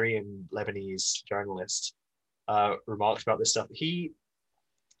a Syrian Lebanese journalist, remarked about this stuff.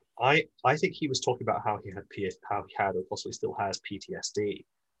 I think he was talking about how he had or possibly still has PTSD,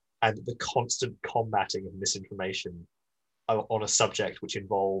 and the constant combating of misinformation on a subject which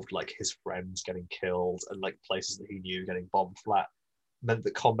involved like his friends getting killed and like places that he knew getting bombed flat meant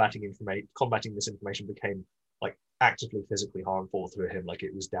that combating misinformation became like actively physically harmful to him, like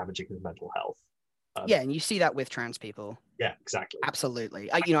it was damaging his mental health. Yeah, and you see that with trans people. Yeah, exactly. Absolutely.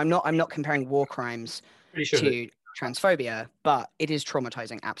 I'm not comparing war crimes to transphobia, but it is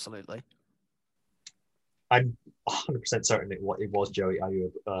traumatizing. Absolutely. I'm 100% certain it was Joey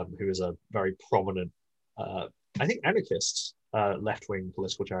Ayoub, who is a very prominent, I think, anarchist, left-wing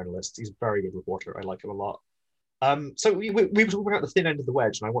political journalist. He's a very good reporter. I like him a lot. So we were talking about the thin end of the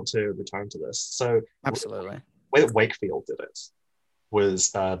wedge, and I want to return to this. So absolutely, the way that Wakefield did it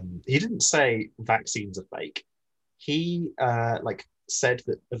was he didn't say vaccines are fake. He said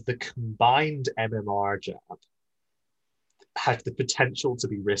that of the combined MMR jab had the potential to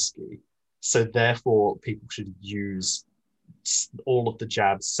be risky, so therefore people should use all of the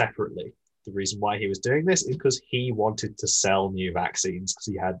jabs separately. The reason why he was doing this is because he wanted to sell new vaccines because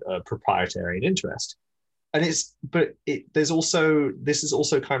he had a proprietary interest. And this is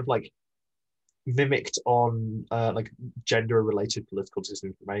also kind of like mimicked on like gender related political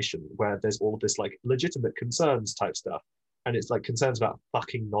disinformation, where there's all of this like legitimate concerns type stuff, and it's like concerns about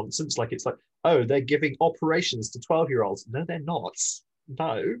fucking nonsense. Like it's like, oh, they're giving operations to 12-year-olds. No, they're not.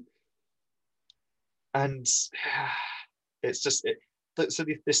 No. And it's just so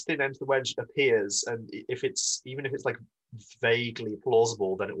this thin end of the wedge appears, and even if it's like vaguely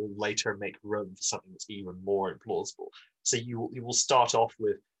plausible, then it will later make room for something that's even more implausible. So you will start off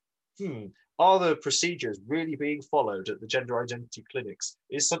with, are the procedures really being followed at the gender identity clinics?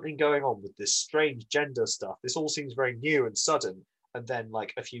 Is something going on with this strange gender stuff? This all seems very new and sudden. And then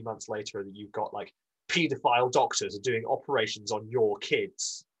like a few months later, you've got like paedophile doctors are doing operations on your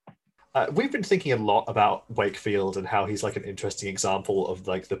kids. We've been thinking a lot about Wakefield and how he's like an interesting example of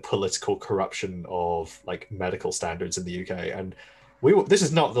like the political corruption of like medical standards in the UK. And this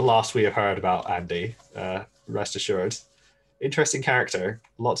is not the last we have heard about Andy, rest assured. Interesting character,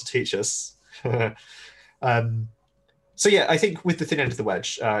 a lot to teach us. So yeah, I think with the thin end of the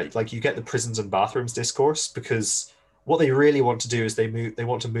wedge, like you get the prisons and bathrooms discourse, because what they really want to do is they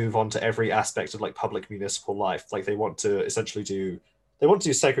want to move on to every aspect of like public municipal life. Like they want to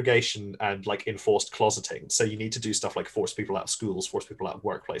do segregation and like enforced closeting. So you need to do stuff like force people out of schools, force people out of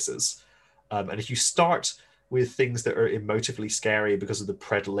workplaces. And if you start with things that are emotively scary because of the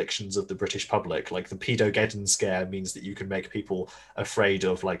predilections of the British public, like the pedogeddon scare means that you can make people afraid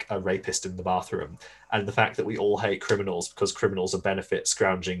of like a rapist in the bathroom. And the fact that we all hate criminals because criminals are benefit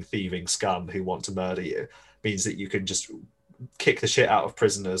scrounging, thieving scum who want to murder you means that you can just kick the shit out of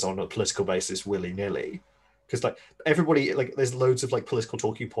prisoners on a political basis willy-nilly. Because like everybody, like there's loads of like political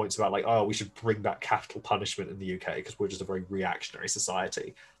talking points about like, oh, we should bring back capital punishment in the UK because we're just a very reactionary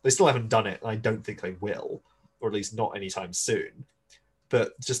society. They still haven't done it, and I don't think they will, or at least not anytime soon.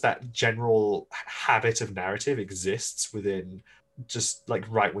 But just that general habit of narrative exists within just like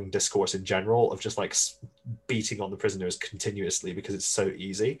right-wing discourse in general, of just like beating on the prisoners continuously because it's so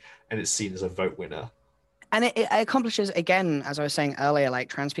easy and it's seen as a vote winner. And it accomplishes, again, as I was saying earlier, like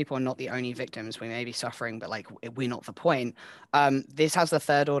trans people are not the only victims. We may be suffering, but like we're not the point. This has the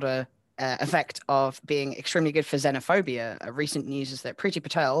third order effect of being extremely good for xenophobia. Recent news is that Priti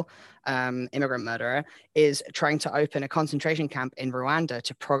Patel, immigrant murderer, is trying to open a concentration camp in Rwanda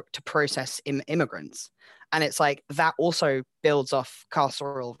to process immigrants. And it's like that also builds off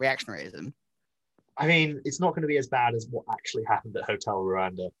carceral reactionaryism. I mean, it's not going to be as bad as what actually happened at Hotel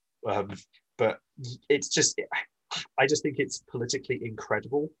Rwanda. But it's just, I just think it's politically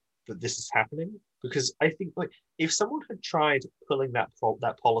incredible that this is happening, because I think like if someone had tried pulling that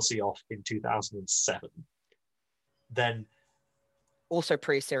policy off in 2007, then also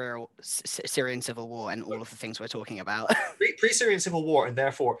pre-Syrian civil war and all of the things we're talking about. Pre-Syrian civil war, and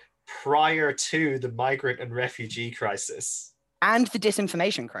therefore prior to the migrant and refugee crisis. And the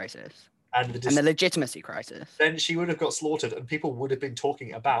disinformation crisis. And the legitimacy crisis. Then she would have got slaughtered, and people would have been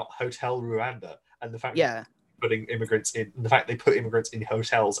talking about Hotel Rwanda and the fact that putting immigrants in, the fact they put immigrants in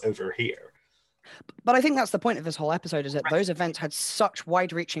hotels over here. But I think that's the point of this whole episode, is that those events had such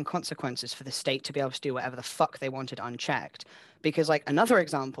wide-reaching consequences for the state to be able to do whatever the fuck they wanted unchecked. Because, like, another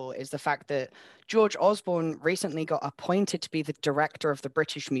example is the fact that George Osborne recently got appointed to be the director of the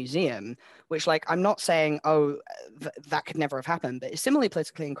British Museum, which, like, I'm not saying, that could never have happened, but it's similarly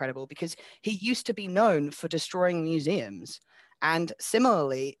politically incredible because he used to be known for destroying museums. And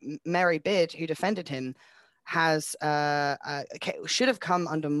similarly, Mary Beard, who defended him, has should have come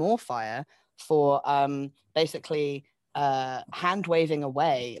under more fire for basically hand waving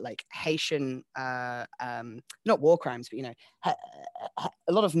away like Haitian, not war crimes, but, you know,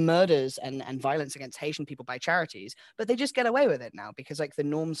 a lot of murders and violence against Haitian people by charities. But they just get away with it now because, like, the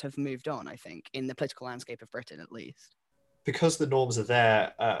norms have moved on, I think, in the political landscape of Britain, at least. Because the norms are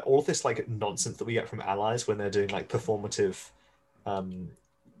there, all of this like nonsense that we get from allies when they're doing like performative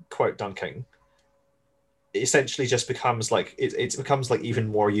quote dunking essentially just becomes like it becomes like even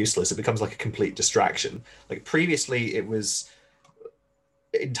more useless. It becomes like a complete distraction. Like previously it was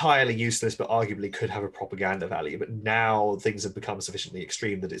entirely useless but arguably could have a propaganda value, but now things have become sufficiently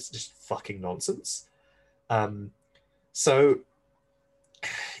extreme that it's just fucking nonsense. So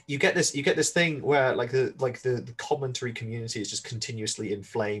you get this thing where like the commentary community is just continuously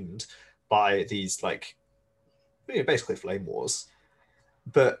inflamed by these like, you know, basically flame wars,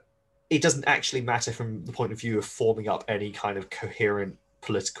 but it doesn't actually matter from the point of view of forming up any kind of coherent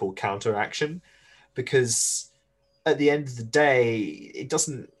political counteraction, because at the end of the day, it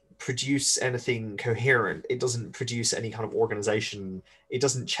doesn't produce anything coherent. It doesn't produce any kind of organization. It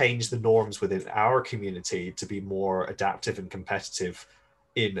doesn't change the norms within our community to be more adaptive and competitive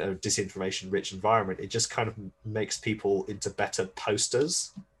in a disinformation-rich environment. It just kind of makes people into better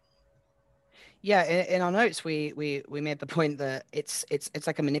posters. Yeah, in our notes, we made the point that it's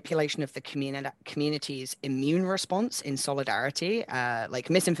like a manipulation of the community's immune response in solidarity. Like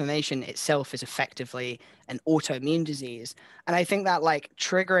misinformation itself is effectively an autoimmune disease, and I think that like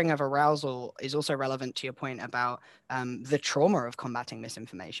triggering of arousal is also relevant to your point about the trauma of combating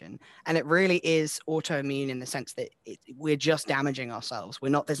misinformation. And it really is autoimmune in the sense that we're just damaging ourselves.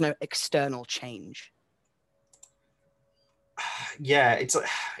 There's no external change. Yeah,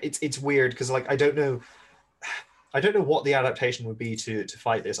 it's weird because like I don't know what the adaptation would be to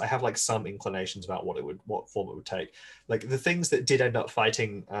fight this. I have like some inclinations about what form it would take. Like the things that did end up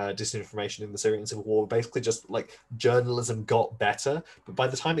fighting disinformation in the Syrian civil war, basically just like journalism got better, but by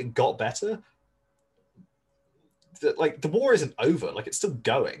the time it got better, the war isn't over. Like it's still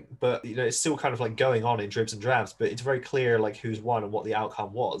going, but you know it's still kind of like going on in dribs and drabs. But it's very clear like who's won and what the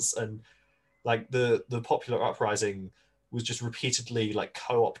outcome was, and like the popular uprising was just repeatedly like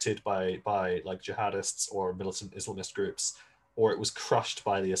co-opted by like jihadists or militant Islamist groups, or it was crushed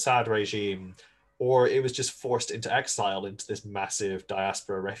by the Assad regime, or it was just forced into exile into this massive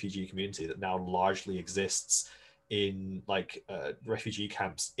diaspora refugee community that now largely exists in like refugee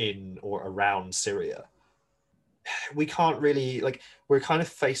camps in or around Syria. We can't really like, we're kind of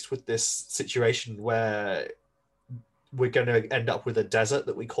faced with this situation where we're going to end up with a desert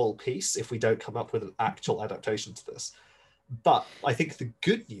that we call peace if we don't come up with an actual adaptation to this. But I think the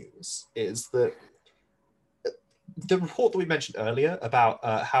good news is that the report that we mentioned earlier about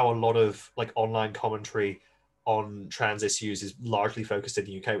how a lot of like online commentary on trans issues is largely focused in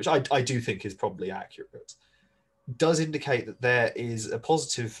the UK, which I do think is probably accurate, does indicate that there is a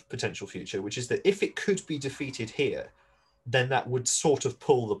positive potential future, which is that if it could be defeated here, then that would sort of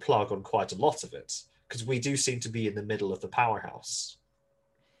pull the plug on quite a lot of it, because we do seem to be in the middle of the powerhouse.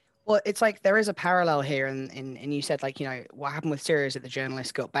 Well, it's like there is a parallel here, and you said like, you know, what happened with Syria is that the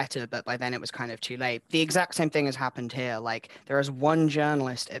journalists got better, but by then it was kind of too late. The exact same thing has happened here. Like there is one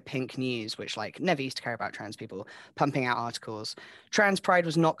journalist at Pink News, which like never used to care about trans people, pumping out articles. Trans pride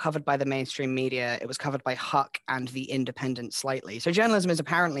was not covered by the mainstream media. It was covered by Huck and The Independent slightly. So journalism is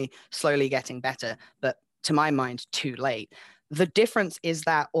apparently slowly getting better, but to my mind, too late. The difference is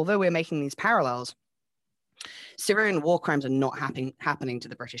that although we're making these parallels, Syrian war crimes are not happening to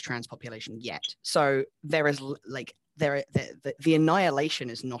the British trans population yet. So there is like the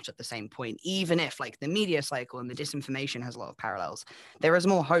annihilation is not at the same point, even if like the media cycle and the disinformation has a lot of parallels. There is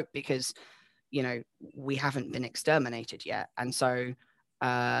more hope because, you know, we haven't been exterminated yet. And so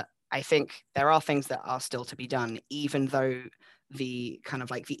I think there are things that are still to be done, even though the kind of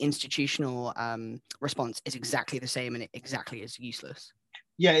like the institutional response is exactly the same and it exactly is useless.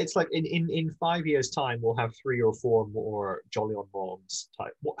 Yeah, it's like in 5 years' time, we'll have 3 or 4 more Jolly on Morns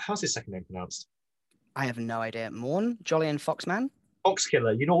type. How's his second name pronounced? I have no idea. Morn? Jolly and Foxman? Fox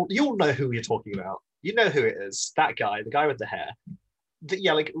Killer. You all know who you're talking about. You know who it is. That guy, the guy with the hair.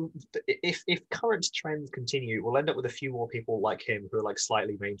 yeah, like if current trends continue, we'll end up with a few more people like him who are like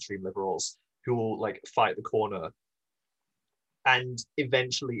slightly mainstream liberals who will like fight the corner, and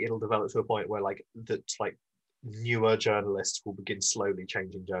eventually it'll develop to a point where like that like newer journalists will begin slowly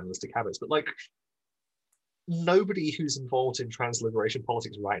changing journalistic habits. But like nobody who's involved in trans liberation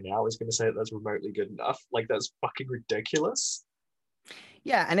politics right now is going to say that that's remotely good enough. Like that's fucking ridiculous.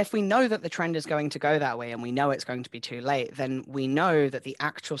 Yeah, and if we know that the trend is going to go that way and we know it's going to be too late, then we know that the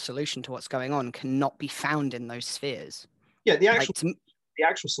actual solution to what's going on cannot be found in those spheres. Yeah, the Like,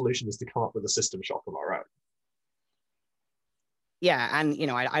 actual solution is to come up with a system shock of our own. yeah, and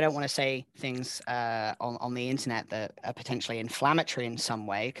I don't want to say things on the internet that are potentially inflammatory in some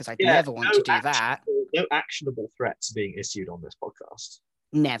way, because I'd never want to do that. No actionable threats being issued on this podcast.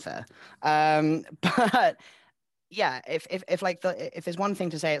 Never. But yeah, if there's one thing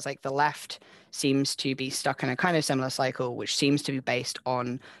to say, it's like the left seems to be stuck in a kind of similar cycle, which seems to be based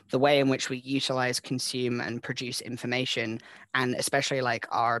on the way in which we utilize, consume, and produce information, and especially like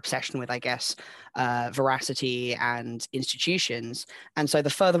our obsession with, I guess, veracity and institutions. And so the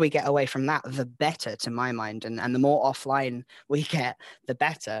further we get away from that, the better, to my mind, and the more offline we get, the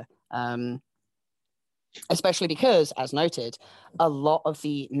better. Especially because, as noted, a lot of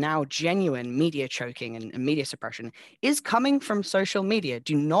the now genuine media choking and media suppression is coming from social media.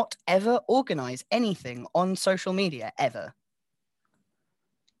 Do not ever organize anything on social media, ever.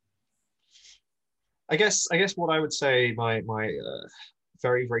 I guess what I would say my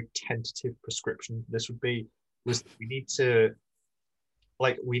very, very tentative prescription for this would be was we need to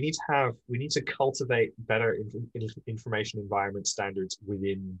cultivate better information environment standards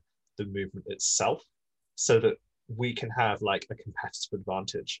within the movement itself, so that we can have like a competitive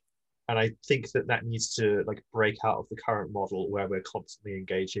advantage. And I think that needs to like break out of the current model where we're constantly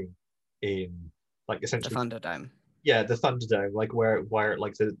engaging in like essentially the Thunderdome. Yeah, the Thunderdome, like where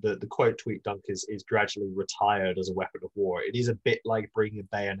like the quote tweet dunk is gradually retired as a weapon of war. It is a bit like bringing a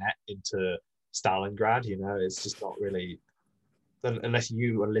bayonet into Stalingrad. It's just not really, unless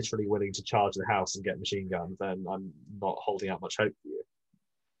you are literally willing to charge the house and get machine guns, then I'm not holding out much hope for you.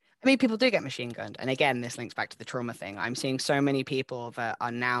 I mean, people do get machine gunned. And again, this links back to the trauma thing. I'm seeing so many people that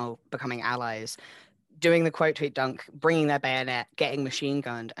are now becoming allies, doing the quote tweet dunk, bringing their bayonet, getting machine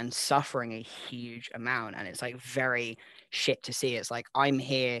gunned, and suffering a huge amount. And it's like very shit to see. It's like I'm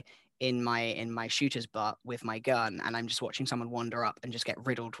here in my shooter's butt with my gun, and I'm just watching someone wander up and just get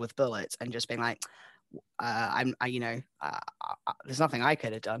riddled with bullets, and just being like, there's nothing I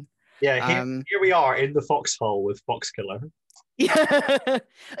could have done. Yeah, here we are in the foxhole with Foxkiller. Yeah,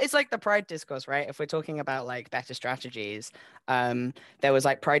 it's like the pride discourse, right? If we're talking about like better strategies, there was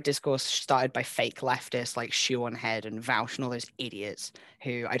like pride discourse started by fake leftists like Shoe on Head and Vouch and all those idiots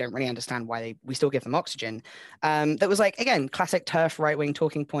who I don't really understand why we still give them oxygen. That was like, again, classic turf right-wing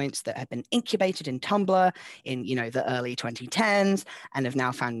talking points that had been incubated in Tumblr in the early 2010s and have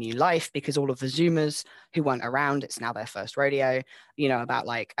now found new life because all of the Zoomers who weren't around, it's now their first rodeo, about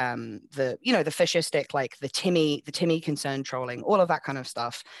like the fascistic, like the Timmy concern trolling, all of that kind of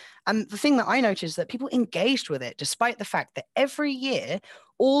stuff. And the thing that I noticed is that people engaged with it, despite the fact that every year,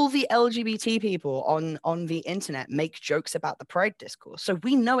 all the LGBT people on the internet make jokes about the pride discourse. So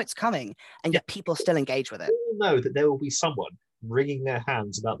we know it's coming, and yet people still engage with it. We all know that there will be someone wringing their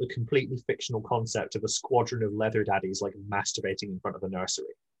hands about the completely fictional concept of a squadron of leather daddies like masturbating in front of a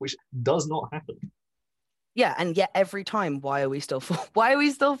nursery, which does not happen. Yeah, and yet every time, why are we still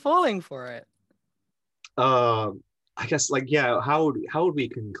falling for it? I guess how would we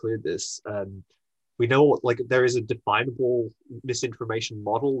conclude this? We know there is a definable misinformation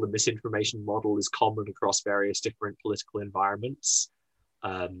model. The misinformation model is common across various different political environments.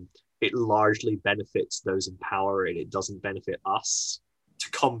 It largely benefits those in power, and it doesn't benefit us. To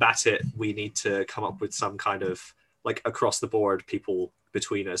combat it, we need to come up with some kind of across the board, people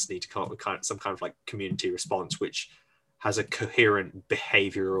between us need to come up with some kind of community response, which has a coherent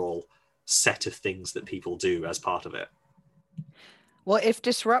behavioral set of things that people do as part of it. Well, if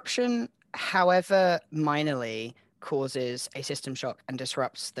disruption, however minorly, causes a system shock and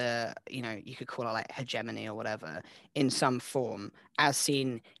disrupts the, you could call it like hegemony or whatever in some form, as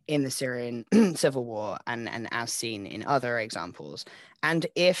seen in the Syrian civil war and as seen in other examples, and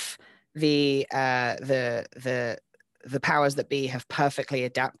if the powers that be have perfectly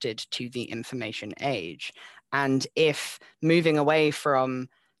adapted to the information age, and if moving away from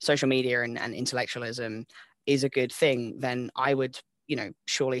social media and intellectualism is a good thing, then I would,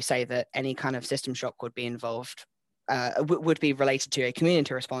 surely say that any kind of system shock would be involved, would be related to a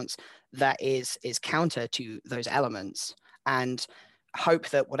community response that is counter to those elements. And hope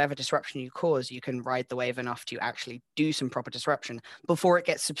that whatever disruption you cause, you can ride the wave enough to actually do some proper disruption before it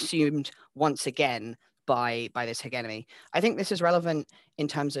gets subsumed once again by this hegemony. I think this is relevant in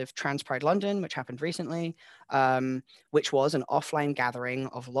terms of Trans Pride London, which happened recently, which was an offline gathering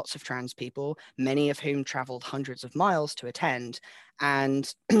of lots of trans people, many of whom traveled hundreds of miles to attend,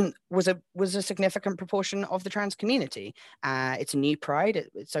 and was a significant proportion of the trans community. It's a new Pride.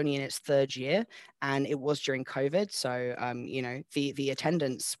 It's only in its third year, and it was during COVID. So, the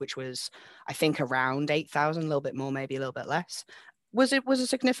attendance, which was, I think, around 8,000, a little bit more, maybe a little bit less, was a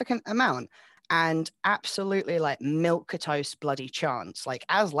significant amount. And absolutely like milk a toast bloody chance. Like,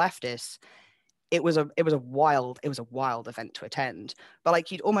 as leftists, it was a wild event to attend. But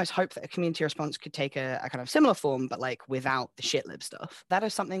like, you'd almost hope that a community response could take a kind of similar form, but like without the shit lib stuff. That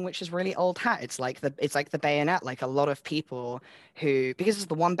is something which is really old hat. It's like the bayonet. Like, a lot of people who, because it's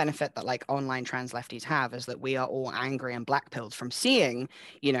the one benefit that like online trans lefties have, is that we are all angry and blackpilled from seeing,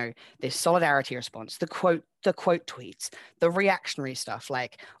 this solidarity response, the quote tweets, the reactionary stuff,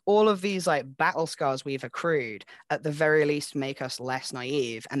 like all of these like battle scars we've accrued at the very least make us less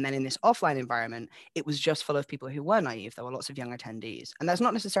naive. And then in this offline environment, it was just full of people who were naive. There were lots of young attendees, and that's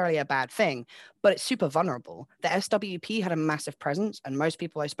not necessarily a bad thing, but it's super vulnerable. The SWP had a massive presence, and most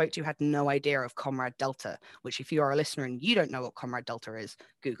people I spoke to had no idea of Comrade Delta, which, if you are a listener and you don't know what Comrade Delta is,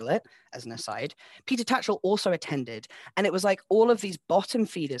 Google it as an aside. Peter Tatchell also attended, and it was like all of these bottom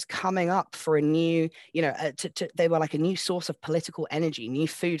feeders coming up for a new, they were like a new source of political energy, new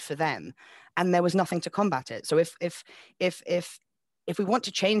food for them, and there was nothing to combat it. So if we want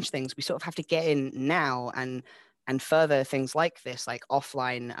to change things, we sort of have to get in now and further things like this, like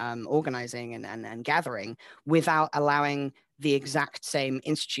offline organizing and gathering, without allowing the exact same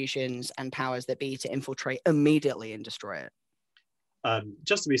institutions and powers that be to infiltrate immediately and destroy it.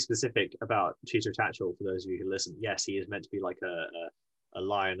 Just to be specific about Peter Tatchell, for those of you who listen, yes, he is meant to be like a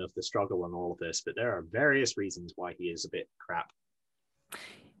lion of the struggle and all of this, but there are various reasons why he is a bit crap.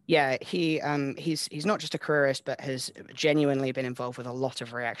 Yeah, he's not just a careerist, but has genuinely been involved with a lot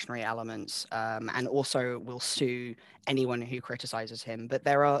of reactionary elements, and also will sue anyone who criticizes him. But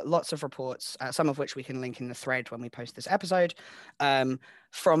there are lots of reports, some of which we can link in the thread when we post this episode,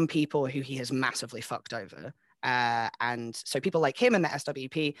 from people who he has massively fucked over. And so people like him and the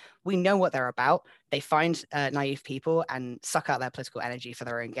SWP, we know what they're about. They find naive people and suck out their political energy for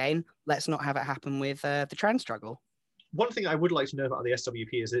their own gain. Let's not have it happen with the trans struggle. One thing I would like to know about the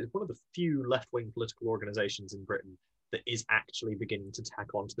SWP is that it's one of the few left-wing political organizations in Britain that is actually beginning to tack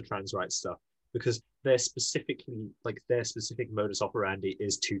on to the trans rights stuff, because their specific modus operandi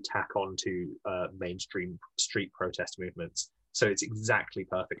is to tack on to mainstream street protest movements. So it's exactly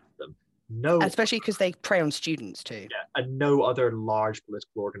perfect for them. No, especially because they prey on students too. Yeah, and no other large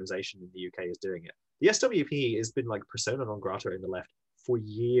political organization in the UK is doing it. The SWP has been like persona non grata in the left for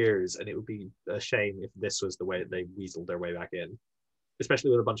years, and it would be a shame if this was the way that they weaseled their way back in, especially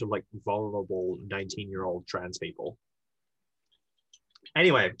with a bunch of like vulnerable 19-year-old trans people.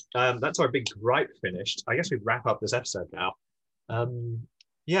 Anyway, that's our big gripe finished. I guess we wrap up this episode now.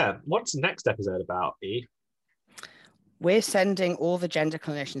 What's the next episode about, E? We're sending all the gender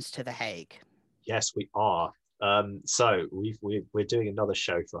clinicians to The Hague. Yes, we are. So we're doing another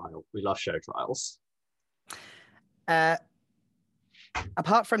show trial. We love show trials.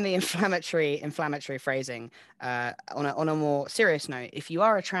 Apart from the inflammatory phrasing, on a more serious note, if you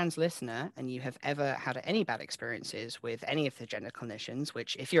are a trans listener and you have ever had any bad experiences with any of the gender clinicians,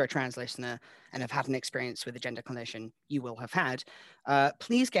 which if you're a trans listener and have had an experience with a gender clinician, you will have had,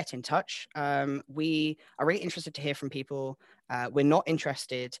 please get in touch. We are really interested to hear from people. We're not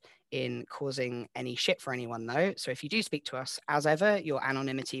interested in causing any shit for anyone, though. So if you do speak to us, as ever, your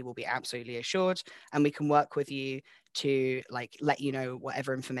anonymity will be absolutely assured, and we can work with you to like let you know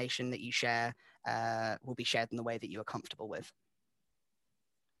whatever information that you share will be shared in the way that you are comfortable with.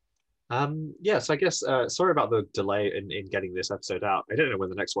 So I guess sorry about the delay in getting this episode out. I don't know when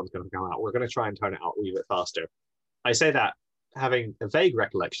the next one's going to come out. We're going to try and turn it out a wee bit faster. I say that having a vague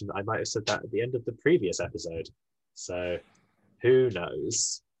recollection that I might have said that at the end of the previous episode. So who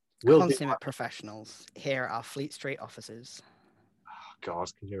knows? Consummate professionals here at our Fleet Street offices. Oh,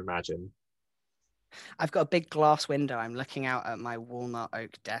 God, can you imagine? I've got a big glass window. I'm looking out at my walnut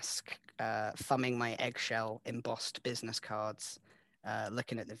oak desk, thumbing my eggshell embossed business cards,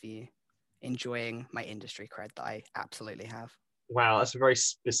 looking at the view, enjoying my industry cred that I absolutely have. Wow, that's a very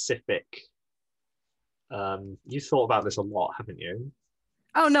specific. You thought about this a lot, haven't you?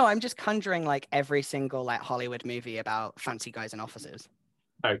 Oh no, I'm just conjuring like every single like Hollywood movie about fancy guys in offices.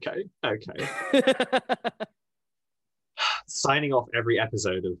 Okay. Signing off every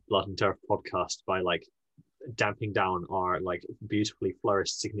episode of Blood and Turf podcast by like damping down our like beautifully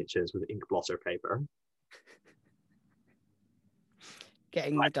flourished signatures with ink blotter paper.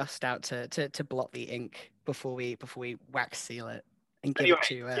 Getting the dust out to blot the ink before we wax seal it and give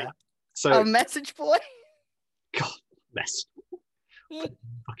Anyway, it to so our message boy. God, mess.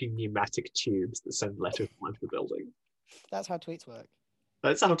 Fucking pneumatic tubes that send letters into the building. That's how tweets work.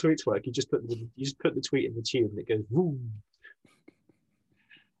 That's how tweets work. You just put the tweet in the tube and it goes boom.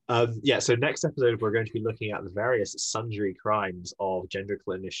 So next episode we're going to be looking at the various sundry crimes of gender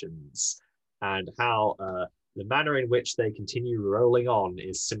clinicians and how the manner in which they continue rolling on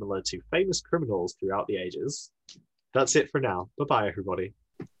is similar to famous criminals throughout the ages. That's it for now. Bye-bye, everybody.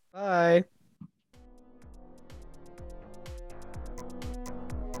 Bye.